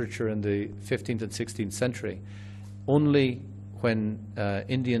Indian literature in the 15th and 16th century, only when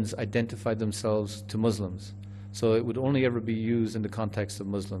Indians identified themselves to Muslims. So it would only ever be used in the context of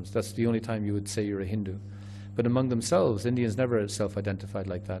Muslims. That's the only time you would say you're a Hindu. But among themselves, Indians never self-identified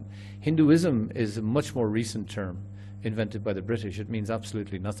like that. Hinduism is a much more recent term invented by the British. It means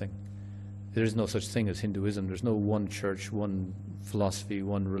absolutely nothing. There is no such thing as Hinduism. There's no one church, one philosophy,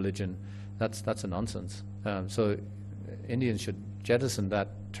 one religion. That's a nonsense. So Indians should jettison that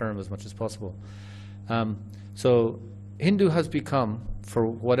term as much as possible. So Hindu has become, for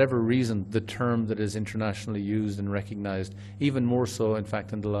whatever reason, the term that is internationally used and recognized, even more so, in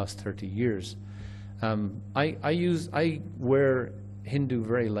fact, in the last 30 years. I wear Hindu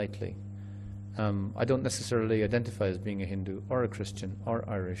very lightly. I don't necessarily identify as being a Hindu or a Christian or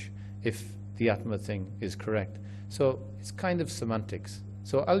Irish if the Atma thing is correct. So it's kind of semantics.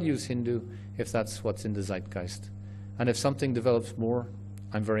 So I'll use Hindu if that's what's in the zeitgeist. And if something develops more,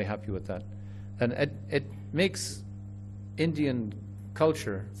 I'm very happy with that. And it makes Indian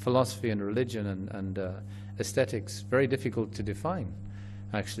culture, philosophy and religion and aesthetics very difficult to define,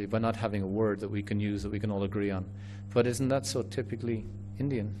 actually, by not having a word that we can use that we can all agree on. But isn't that so typically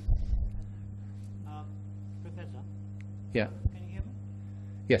Indian? Professor? Yeah. Can you hear me?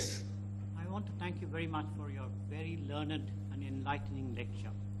 Yes. I want to thank you very much for your very learned and enlightening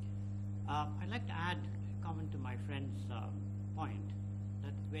lecture. I'd like to add a comment to my friend's point.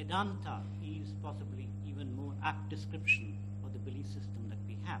 that Vedanta is possibly even more apt description of the belief system that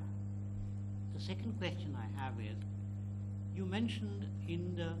we have. The second question I have is, you mentioned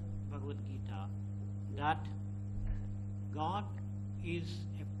in the Bhagavad Gita that God is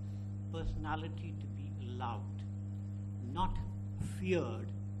a personality to be loved, not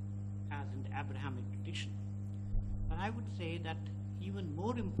feared as in the Abrahamic tradition. But I would say that even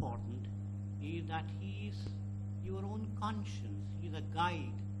more important is that he is your own conscience. He is a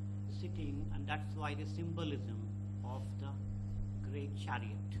guide sitting, and that's why the symbolism of the great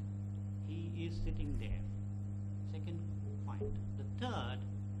chariot. He is sitting there. Second point. The third,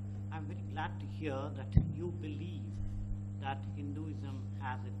 I'm very glad to hear that you believe that Hinduism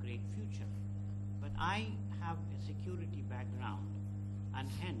has a great future. But I have a security background, and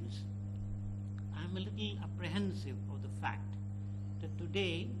hence I'm a little apprehensive of the fact that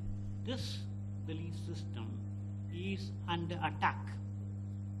today this belief system is under attack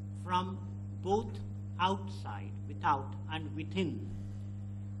from both outside, without, and within.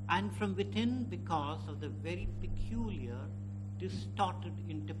 And from within because of the very peculiar, distorted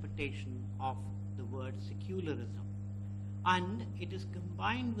interpretation of the word secularism. And it is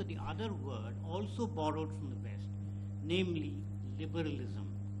combined with the other word, also borrowed from the West, namely liberalism.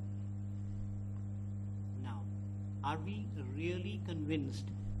 Now, are we really convinced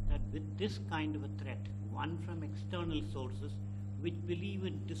that with this kind of a threat, one from external sources, which believe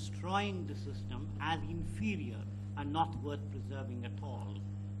in destroying the system as inferior and not worth preserving at all,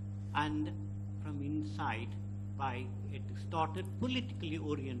 and from inside by a distorted, politically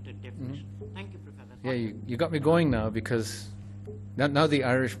oriented definition? Mm-hmm. Thank you, Professor. Yeah, you got me going now, because now the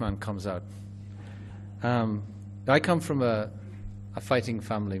Irishman comes out. I come from a fighting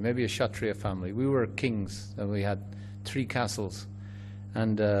family, maybe a Kshatriya family. We were kings, and we had 3 castles.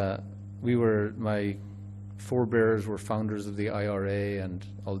 And my forebears were founders of the IRA and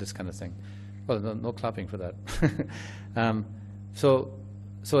all this kind of thing. Well, no clapping for that. So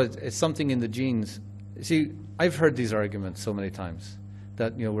it's something in the genes. See, I've heard these arguments so many times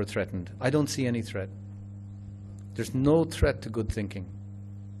that we're threatened. I don't see any threat. There's no threat to good thinking.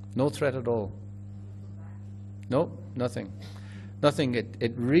 No threat at all. No, nothing. Nothing.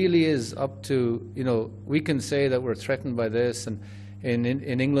 It really is up to, we can say that we're threatened by this, and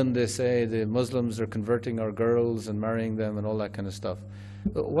in England they say the Muslims are converting our girls and marrying them and all that kind of stuff.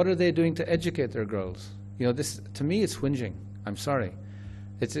 But what are they doing to educate their girls? This, to me, it's whinging. I'm sorry.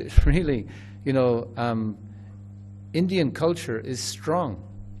 It's really, Indian culture is strong.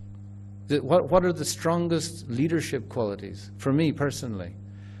 What are the strongest leadership qualities? For me personally,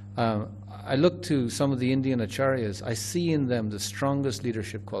 I look to some of the Indian acharyas. I see in them the strongest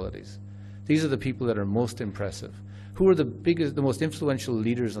leadership qualities. These are the people that are most impressive. Who are the most influential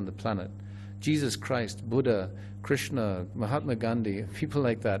leaders on the planet? Jesus Christ, Buddha, Krishna, Mahatma Gandhi, people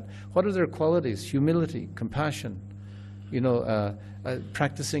like that. What are their qualities? Humility, compassion,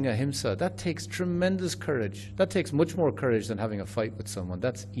 practicing ahimsa. That takes tremendous courage. That takes much more courage than having a fight with someone.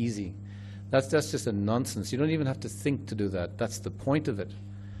 That's easy. That's just a nonsense. You don't even have to think to do that. That's the point of it.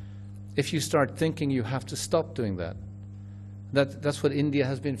 If you start thinking, you have to stop doing that. That's what India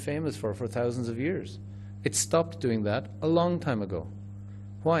has been famous for thousands of years. It stopped doing that a long time ago.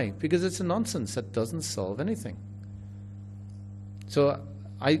 Why? Because it's a nonsense that doesn't solve anything. So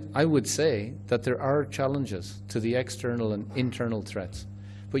I would say that there are challenges to the external and internal threats,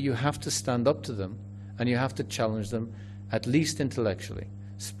 but you have to stand up to them, and you have to challenge them, at least intellectually,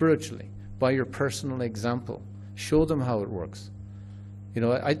 spiritually, by your personal example. Show them how it works.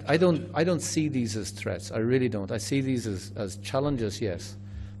 I don't see these as threats. I really don't. I see these as challenges, yes,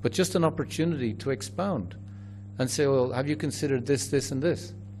 but just an opportunity to expound and say, well, have you considered this, this, and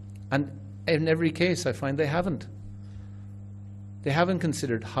this? And in every case, I find they haven't. They haven't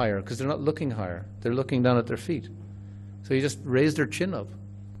considered higher, because they're not looking higher. They're looking down at their feet. So you just raise their chin up,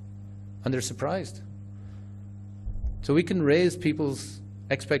 and they're surprised. So we can raise people's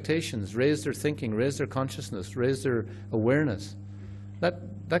expectations, raise their thinking, raise their consciousness, raise their awareness.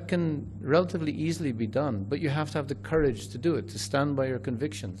 That can relatively easily be done, but you have to have the courage to do it, to stand by your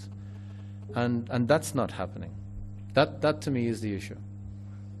convictions. And that's not happening. That to me is the issue.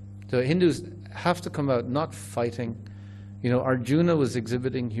 So Hindus have to come out not fighting. Arjuna was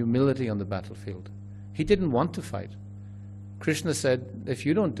exhibiting humility on the battlefield. He didn't want to fight. Krishna said, if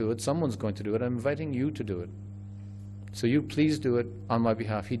you don't do it, someone's going to do it. I'm inviting you to do it. So you please do it on my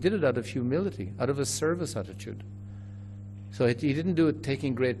behalf. He did it out of humility, out of a service attitude. So he didn't do it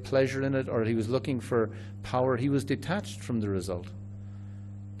taking great pleasure in it, or he was looking for power. He was detached from the result.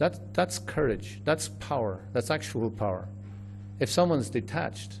 That's courage. That's power. That's actual power. If someone's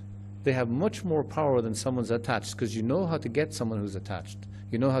detached, they have much more power than someone's attached, because you know how to get someone who's attached.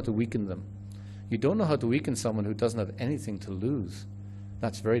 You know how to weaken them. You don't know how to weaken someone who doesn't have anything to lose.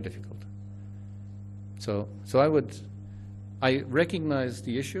 That's very difficult. So I recognize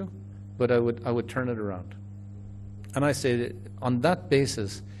the issue, but I would turn it around. And I say that on that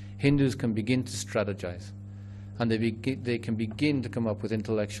basis, Hindus can begin to strategize, and they can begin to come up with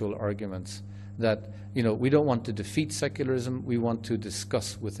intellectual arguments that, you know, we don't want to defeat secularism, we want to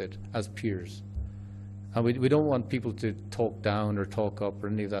discuss with it as peers. And we don't want people to talk down or talk up or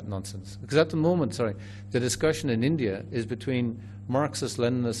any of that nonsense. Because at the moment, the discussion in India is between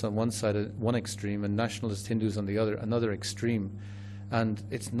Marxist-Leninists on one side, one extreme, and nationalist Hindus on the other, another extreme. And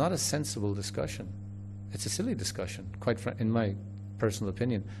it's not a sensible discussion. It's a silly discussion, in my personal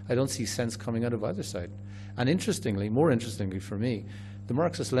opinion. I don't see sense coming out of either side. And interestingly, more interestingly for me, the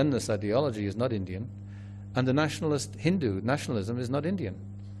Marxist-Leninist ideology is not Indian, and the nationalist Hindu nationalism is not Indian.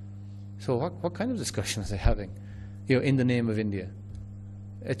 So what kind of discussion are they having, you know, in the name of India?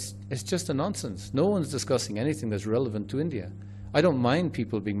 It's just a nonsense. No one's discussing anything that's relevant to India. I don't mind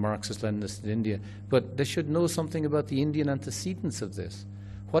people being Marxist-Leninist in India, but they should know something about the Indian antecedents of this.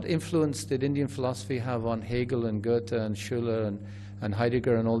 What influence did Indian philosophy have on Hegel and Goethe and Schiller and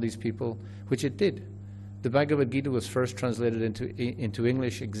Heidegger and all these people? Which it did. The Bhagavad Gita was first translated into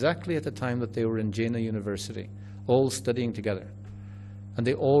English exactly at the time that they were in Jena University, all studying together. And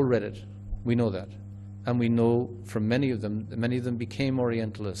they all read it. We know that. And we know from many of them became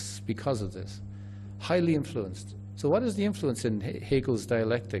Orientalists because of this. Highly influenced. So what is the influence in Hegel's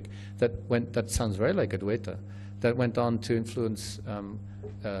dialectic that sounds very like Advaita, that went on to influence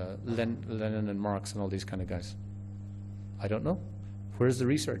Lenin and Marx and all these kind of guys? I don't know. Where's the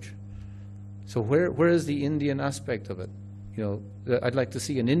research? So where is the Indian aspect of it? You know, I'd like to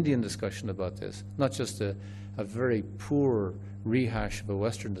see an Indian discussion about this, not just a very poor rehash of a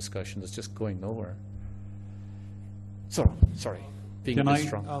Western discussion that's just going nowhere. So, sorry, being Can a bit I,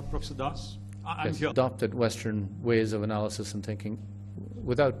 strong. Professor Das? I'm Yes, here. adopted Western ways of analysis and thinking,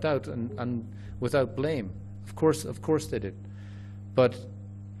 without doubt and without blame. Of course they did. But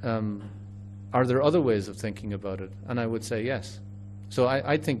are there other ways of thinking about it? And I would say yes. So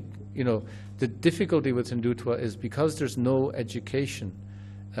I think, you know, the difficulty with Hindutva is because there's no education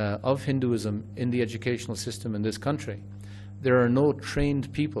of Hinduism in the educational system in this country. There are no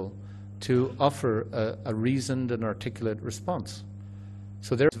trained people to offer a reasoned and articulate response.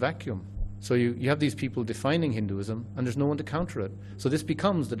 So there's a vacuum. So you have these people defining Hinduism, and there's no one to counter it. So this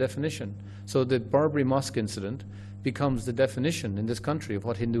becomes the definition. So the Barbary Mosque incident becomes the definition in this country of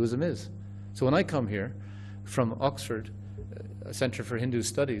what Hinduism is. So when I come here from Oxford, a Centre for Hindu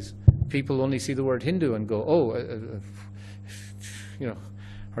Studies, people only see the word Hindu and go, oh, you know,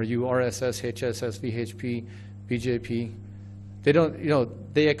 are you RSS, HSS, VHP, BJP? They don't, you know,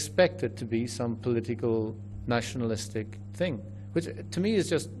 they expect it to be some political nationalistic thing, which to me is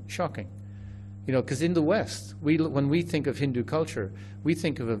just shocking. You know, because in the West, when we think of Hindu culture, we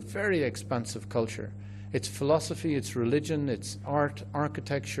think of a very expansive culture. It's philosophy, it's religion, it's art,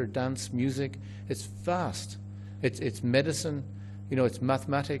 architecture, dance, music. It's vast. It's medicine, you know, it's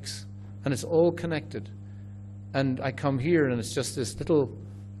mathematics, and it's all connected. And I come here, and it's just this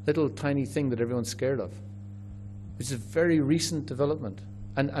little tiny thing that everyone's scared of. It's a very recent development,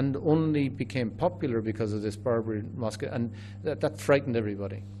 and only became popular because of this Barbary Mosque, and that frightened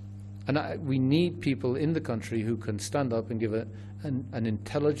everybody. And we need people in the country who can stand up and give an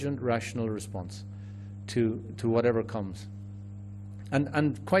intelligent, rational response to whatever comes.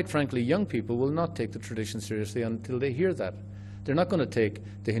 And quite frankly, young people will not take the tradition seriously until they hear that. They're not going to take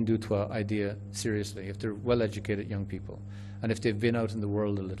the Hindutva idea seriously if they're well-educated young people, and if they've been out in the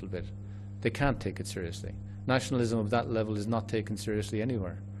world a little bit. They can't take it seriously. Nationalism of that level is not taken seriously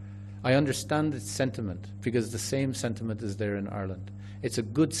anywhere. I understand its sentiment, because the same sentiment is there in Ireland. It's a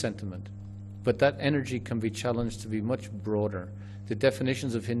good sentiment, but that energy can be challenged to be much broader. The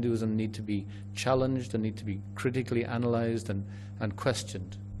definitions of Hinduism need to be challenged and need to be critically analyzed and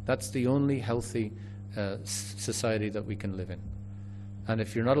questioned. That's the only healthy society that we can live in. And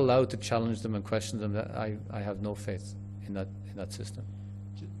if you're not allowed to challenge them and question them, I have no faith in that system.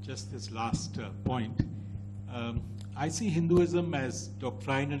 Just this last point. I see Hinduism as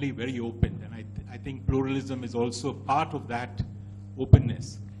doctrinally very open, and I think pluralism is also part of that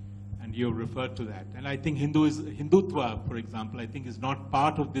openness, and you referred to that. And I think Hindutva, for example, I think is not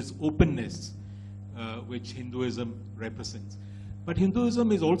part of this openness which Hinduism represents. But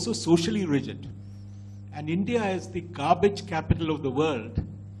Hinduism is also socially rigid. And India, as the garbage capital of the world,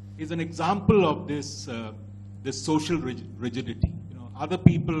 is an example of this, this social rigidity. You know, other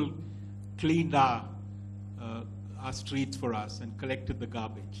people cleaned our streets for us and collected the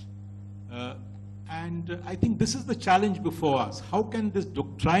garbage. And I think this is the challenge before us. How can this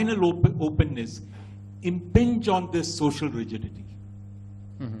doctrinal openness impinge on this social rigidity?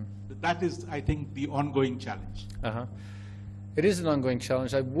 That is, I think, the ongoing challenge. It is an ongoing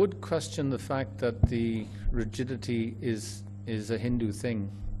challenge. I would question the fact that the rigidity is a Hindu thing.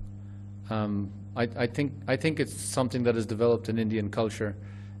 I think it's something that has developed in Indian culture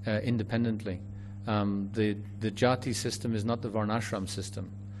independently. The jati system is not the varnashram system.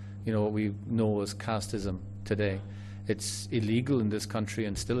 You know, what we know as casteism today. It's illegal in this country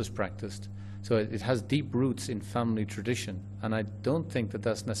and still is practiced. So it has deep roots in family tradition, and I don't think that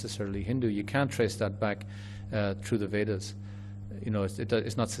that's necessarily Hindu. You can't trace that back through the Vedas. You know,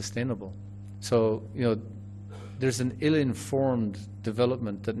 it's not sustainable. So, you know, there's an ill-informed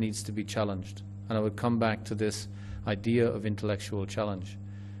development that needs to be challenged. And I would come back to this idea of intellectual challenge.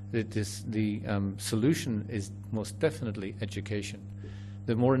 The solution is most definitely education.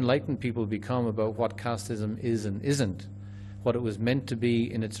 The more enlightened people become about what casteism is and isn't, what it was meant to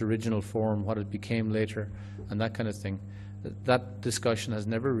be in its original form, what it became later, and that kind of thing, that discussion has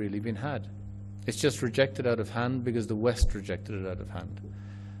never really been had. It's just rejected out of hand because the West rejected it out of hand.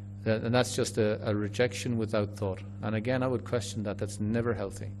 And that's just a rejection without thought. And again, I would question that. That's never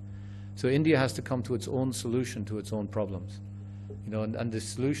healthy. So India has to come to its own solution to its own problems. You know, and the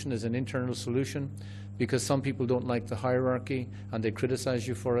solution is an internal solution, because some people don't like the hierarchy and they criticize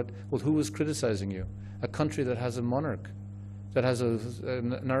you for it. Well, who is criticizing you? A country that has a monarch, that has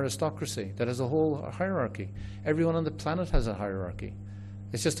an aristocracy, that has a whole hierarchy. Everyone on the planet has a hierarchy.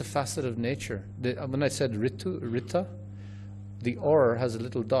 It's just a facet of nature. When I said Rita, the or has a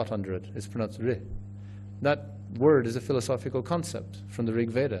little dot under it. It's pronounced ri. That word is a philosophical concept from the Rig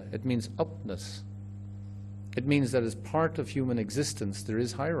Veda. It means upness. It means that as part of human existence, there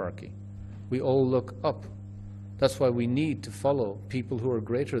is hierarchy. We all look up. That's why we need to follow people who are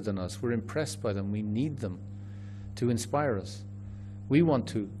greater than us. We're impressed by them. We need them to inspire us. We want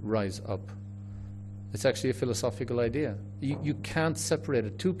to rise up. It's actually a philosophical idea. You can't separate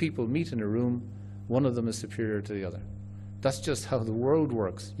it. Two people meet in a room, one of them is superior to the other. That's just how the world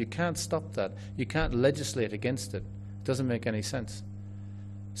works. You can't stop that. You can't legislate against it. It doesn't make any sense.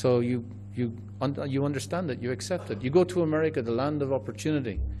 So you understand it, you accept it. You go to America, the land of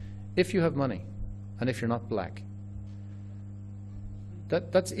opportunity, if you have money and if you're not black.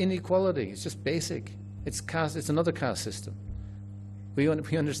 That's inequality. It's just basic. It's caste. It's another caste system. We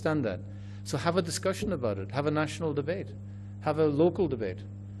understand that. So have a discussion about it. Have a national debate. Have a local debate.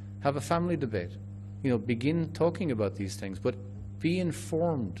 Have a family debate. You know, begin talking about these things, but be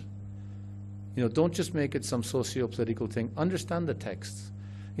informed. You know, don't just make it some socio-political thing. Understand the texts.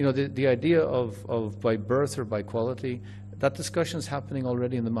 You know, the idea of by birth or by quality, that discussion is happening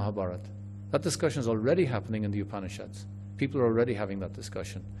already in the Mahabharata. That discussion is already happening in the Upanishads. People are already having that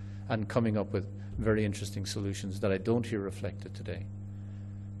discussion and coming up with very interesting solutions that I don't hear reflected today.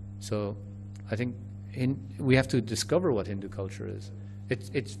 So I think we have to discover what Hindu culture is.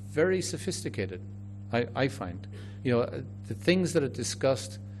 It's very sophisticated, I find. You know, the things that are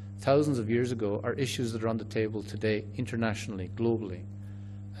discussed thousands of years ago are issues that are on the table today internationally, globally,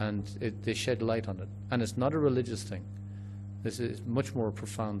 and they shed light on it. And it's not a religious thing. This is much more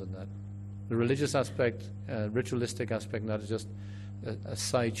profound than that. The religious aspect, ritualistic aspect, that is just a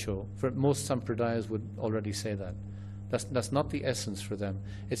sideshow. For most sampradayas would already say that. That's not the essence for them.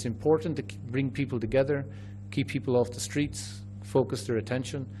 It's important to bring people together, keep people off the streets, focus their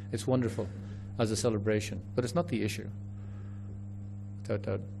attention. It's wonderful as a celebration, but it's not the issue. Without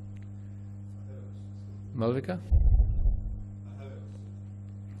doubt. Malvika?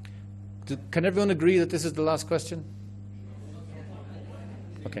 Can everyone agree that this is the last question?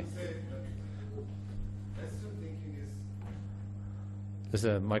 Okay. There's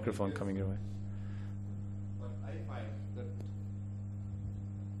a microphone coming your way. But I find that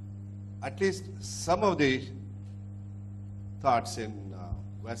at least some of the thoughts in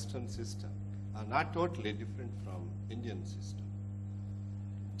Western system are not totally different from Indian system.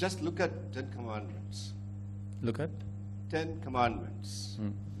 Just look at 10 Commandments. Look at? 10 Commandments.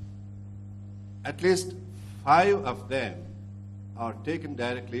 At least 5 of them are taken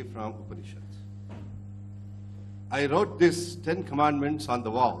directly from Upanishads. I wrote these 10 Commandments on the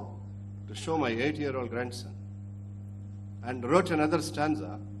wall to show my 8-year-old grandson, and wrote another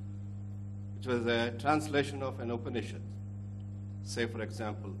stanza, which was a translation of an Upanishad. Say, for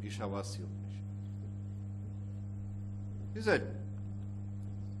example, Ishavasya Upanishad. He said,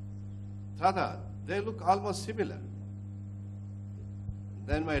 Tata, they look almost similar.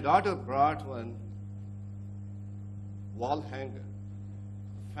 Then my daughter brought one wall hanger,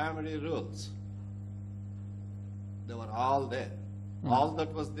 family rules. They were all there. All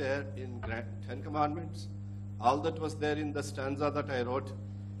that was there in Ten Commandments, all that was there in the stanza that I wrote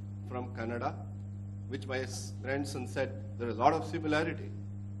from Kannada, which my grandson said, there is a lot of similarity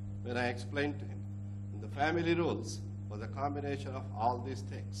when I explained to him. And the family rules was a combination of all these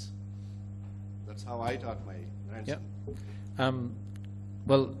things. That's how I taught my grandson. Yeah.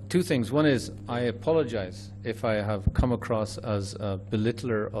 Well, two things. One is I apologize if I have come across as a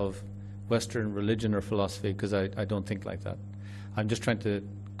belittler of Western religion or philosophy, because I don't think like that. I'm just trying to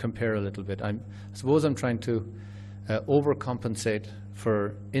compare a little bit. I suppose I'm trying to overcompensate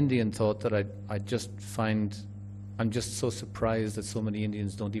for Indian thought that I just find, I'm just so surprised that so many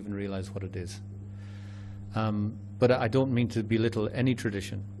Indians don't even realize what it is. But I don't mean to belittle any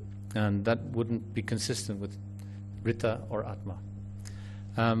tradition, and that wouldn't be consistent with Rita or Atma.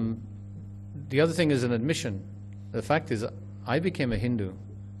 The other thing is an admission. The fact is, I became a Hindu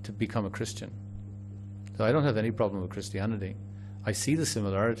to become a Christian. So I don't have any problem with Christianity. I see the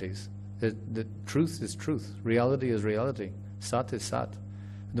similarities. The truth is truth. Reality is reality. Sat is sat,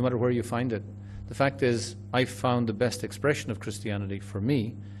 no matter where you find it. The fact is, I found the best expression of Christianity for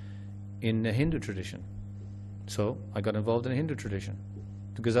me in a Hindu tradition. So I got involved in a Hindu tradition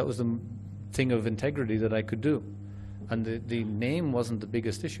because that was the thing of integrity that I could do. And the name wasn't the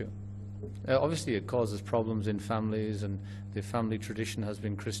biggest issue. Obviously, it causes problems in families, and the family tradition has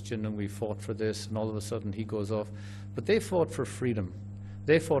been Christian, and we fought for this, and all of a sudden he goes off. But they fought for freedom.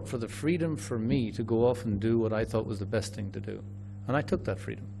 They fought for the freedom for me to go off and do what I thought was the best thing to do. And I took that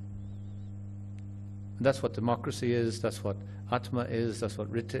freedom. And that's what democracy is, that's what Atma is, that's what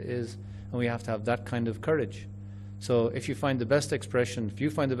Rita is, and we have to have that kind of courage. So if you find the best expression, if you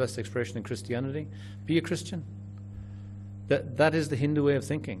find the best expression in Christianity, be a Christian. That is the Hindu way of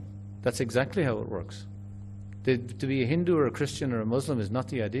thinking. That's exactly how it works. To be a Hindu or a Christian or a Muslim is not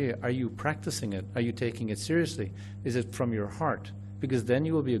the idea. Are you practicing it? Are you taking it seriously? Is it from your heart? Because then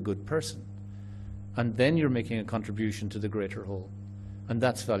you will be a good person. And then you're making a contribution to the greater whole. And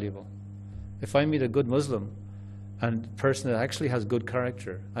that's valuable. If I meet a good Muslim and a person that actually has good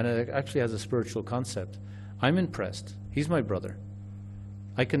character and actually has a spiritual concept, I'm impressed. He's my brother.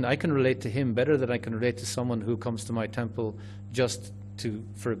 I can relate to him better than I can relate to someone who comes to my temple just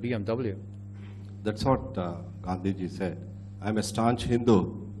for a BMW. That's what Gandhiji said. I'm a staunch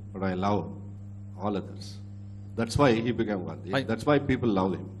Hindu, but I love all others. That's why he became Gandhi. That's why people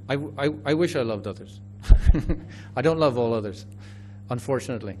love him. I wish I loved others. I don't love all others,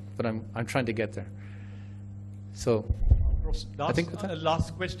 unfortunately, but I'm trying to get there. So, I think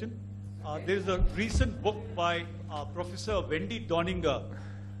last question. There's a recent book by Professor Wendy Doninger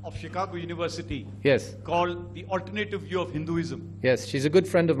of Chicago University. Yes. Called The Alternative View of Hinduism. Yes, she's a good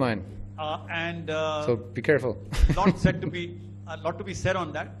friend of mine. So be careful. a lot to be said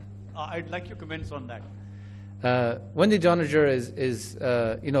on that. I'd like your comments on that. Wendy Doninger is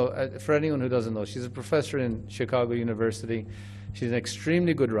for anyone who doesn't know, she's a professor in Chicago University. She's an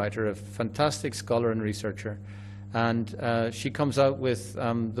extremely good writer, a fantastic scholar and researcher. And she comes out with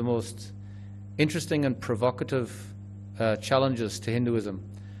the most interesting and provocative challenges to Hinduism.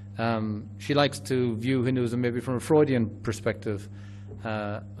 She likes to view Hinduism maybe from a Freudian perspective,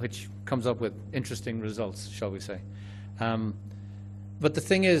 which comes up with interesting results, shall we say. But the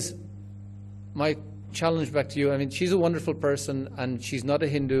thing is, my challenge back to you, I mean, she's a wonderful person, and she's not a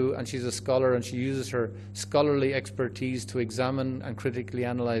Hindu, and she's a scholar, and she uses her scholarly expertise to examine and critically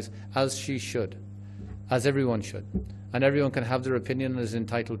analyze, as she should, as everyone should. And everyone can have their opinion and is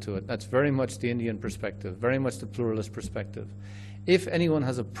entitled to it. That's very much the Indian perspective, very much the pluralist perspective. If anyone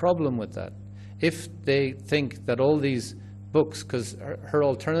has a problem with that, if they think that all these books, because her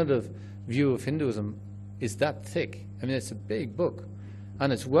alternative view of Hinduism is that thick, I mean, it's a big book,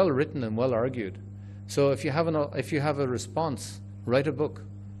 and it's well written and well argued. So if you have a response, write a book,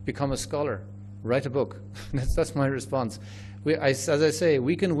 become a scholar, write a book. That's my response. As I say,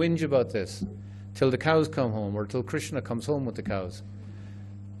 we can whinge about this till the cows come home, or till Krishna comes home with the cows.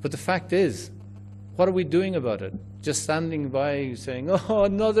 But the fact is, what are we doing about it? Just standing by saying, oh,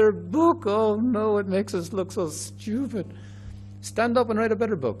 another book, oh no, it makes us look so stupid. Stand up and write a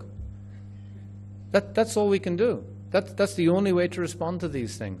better book. That's all we can do. That's the only way to respond to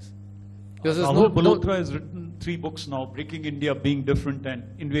these things. Rahul Malhotra has written 3 books now, Breaking India, Being Different, and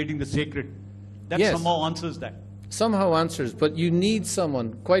Invading the Sacred. That somehow answers that. Somehow answers, but you need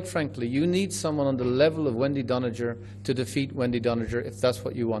someone, quite frankly, you need someone on the level of Wendy Doninger to defeat Wendy Doninger if that's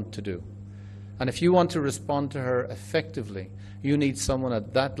what you want to do. And if you want to respond to her effectively, you need someone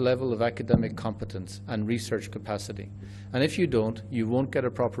at that level of academic competence and research capacity. And if you don't, you won't get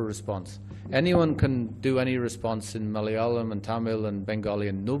a proper response. Anyone can do any response in Malayalam and Tamil and Bengali,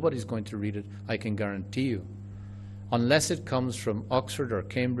 and nobody's going to read it, I can guarantee you. Unless it comes from Oxford or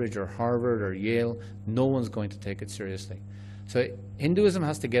Cambridge or Harvard or Yale, no one's going to take it seriously. So Hinduism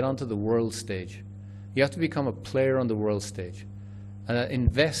has to get onto the world stage. You have to become a player on the world stage. And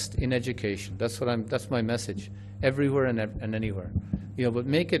invest in education. That's my message. Everywhere and anywhere. But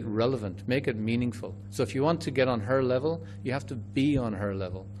make it relevant, make it meaningful. So if you want to get on her level, you have to be on her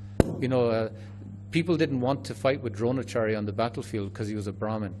level. People didn't want to fight with Dronacharya on the battlefield because he was a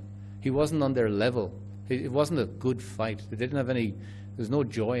Brahmin. He wasn't on their level. It wasn't a good fight. They didn't have there's no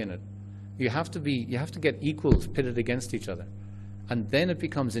joy in it. You have to get equals pitted against each other. And then it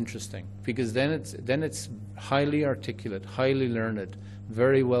becomes interesting, because then it's highly articulate, highly learned,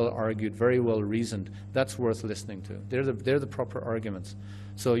 very well argued, very well reasoned. That's worth listening to. They're the proper arguments.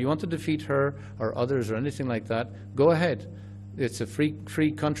 So you want to defeat her or others or anything like that, go ahead. It's a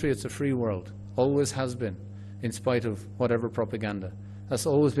free country, it's a free world. Always has been, in spite of whatever propaganda. That's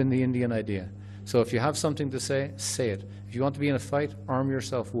always been the Indian idea. So if you have something to say, say it. If you want to be in a fight, arm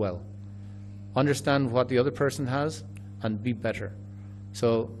yourself well. Understand what the other person has and be better.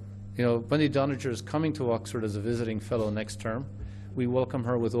 So, Bunny Doniger is coming to Oxford as a visiting fellow next term. We welcome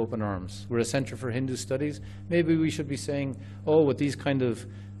her with open arms. We're a Centre for Hindu Studies. Maybe we should be saying, with these kind of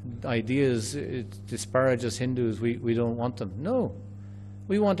ideas, it disparages Hindus, we don't want them. No.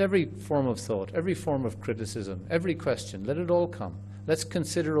 We want every form of thought, every form of criticism, every question. Let it all come. Let's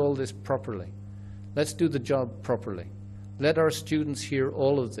consider all this properly. Let's do the job properly. Let our students hear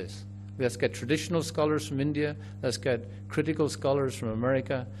all of this. Let's get traditional scholars from India. Let's get critical scholars from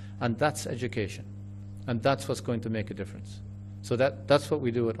America. And that's education. And that's what's going to make a difference. So that's what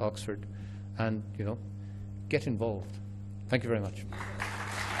we do at Oxford. And, get involved. Thank you very much.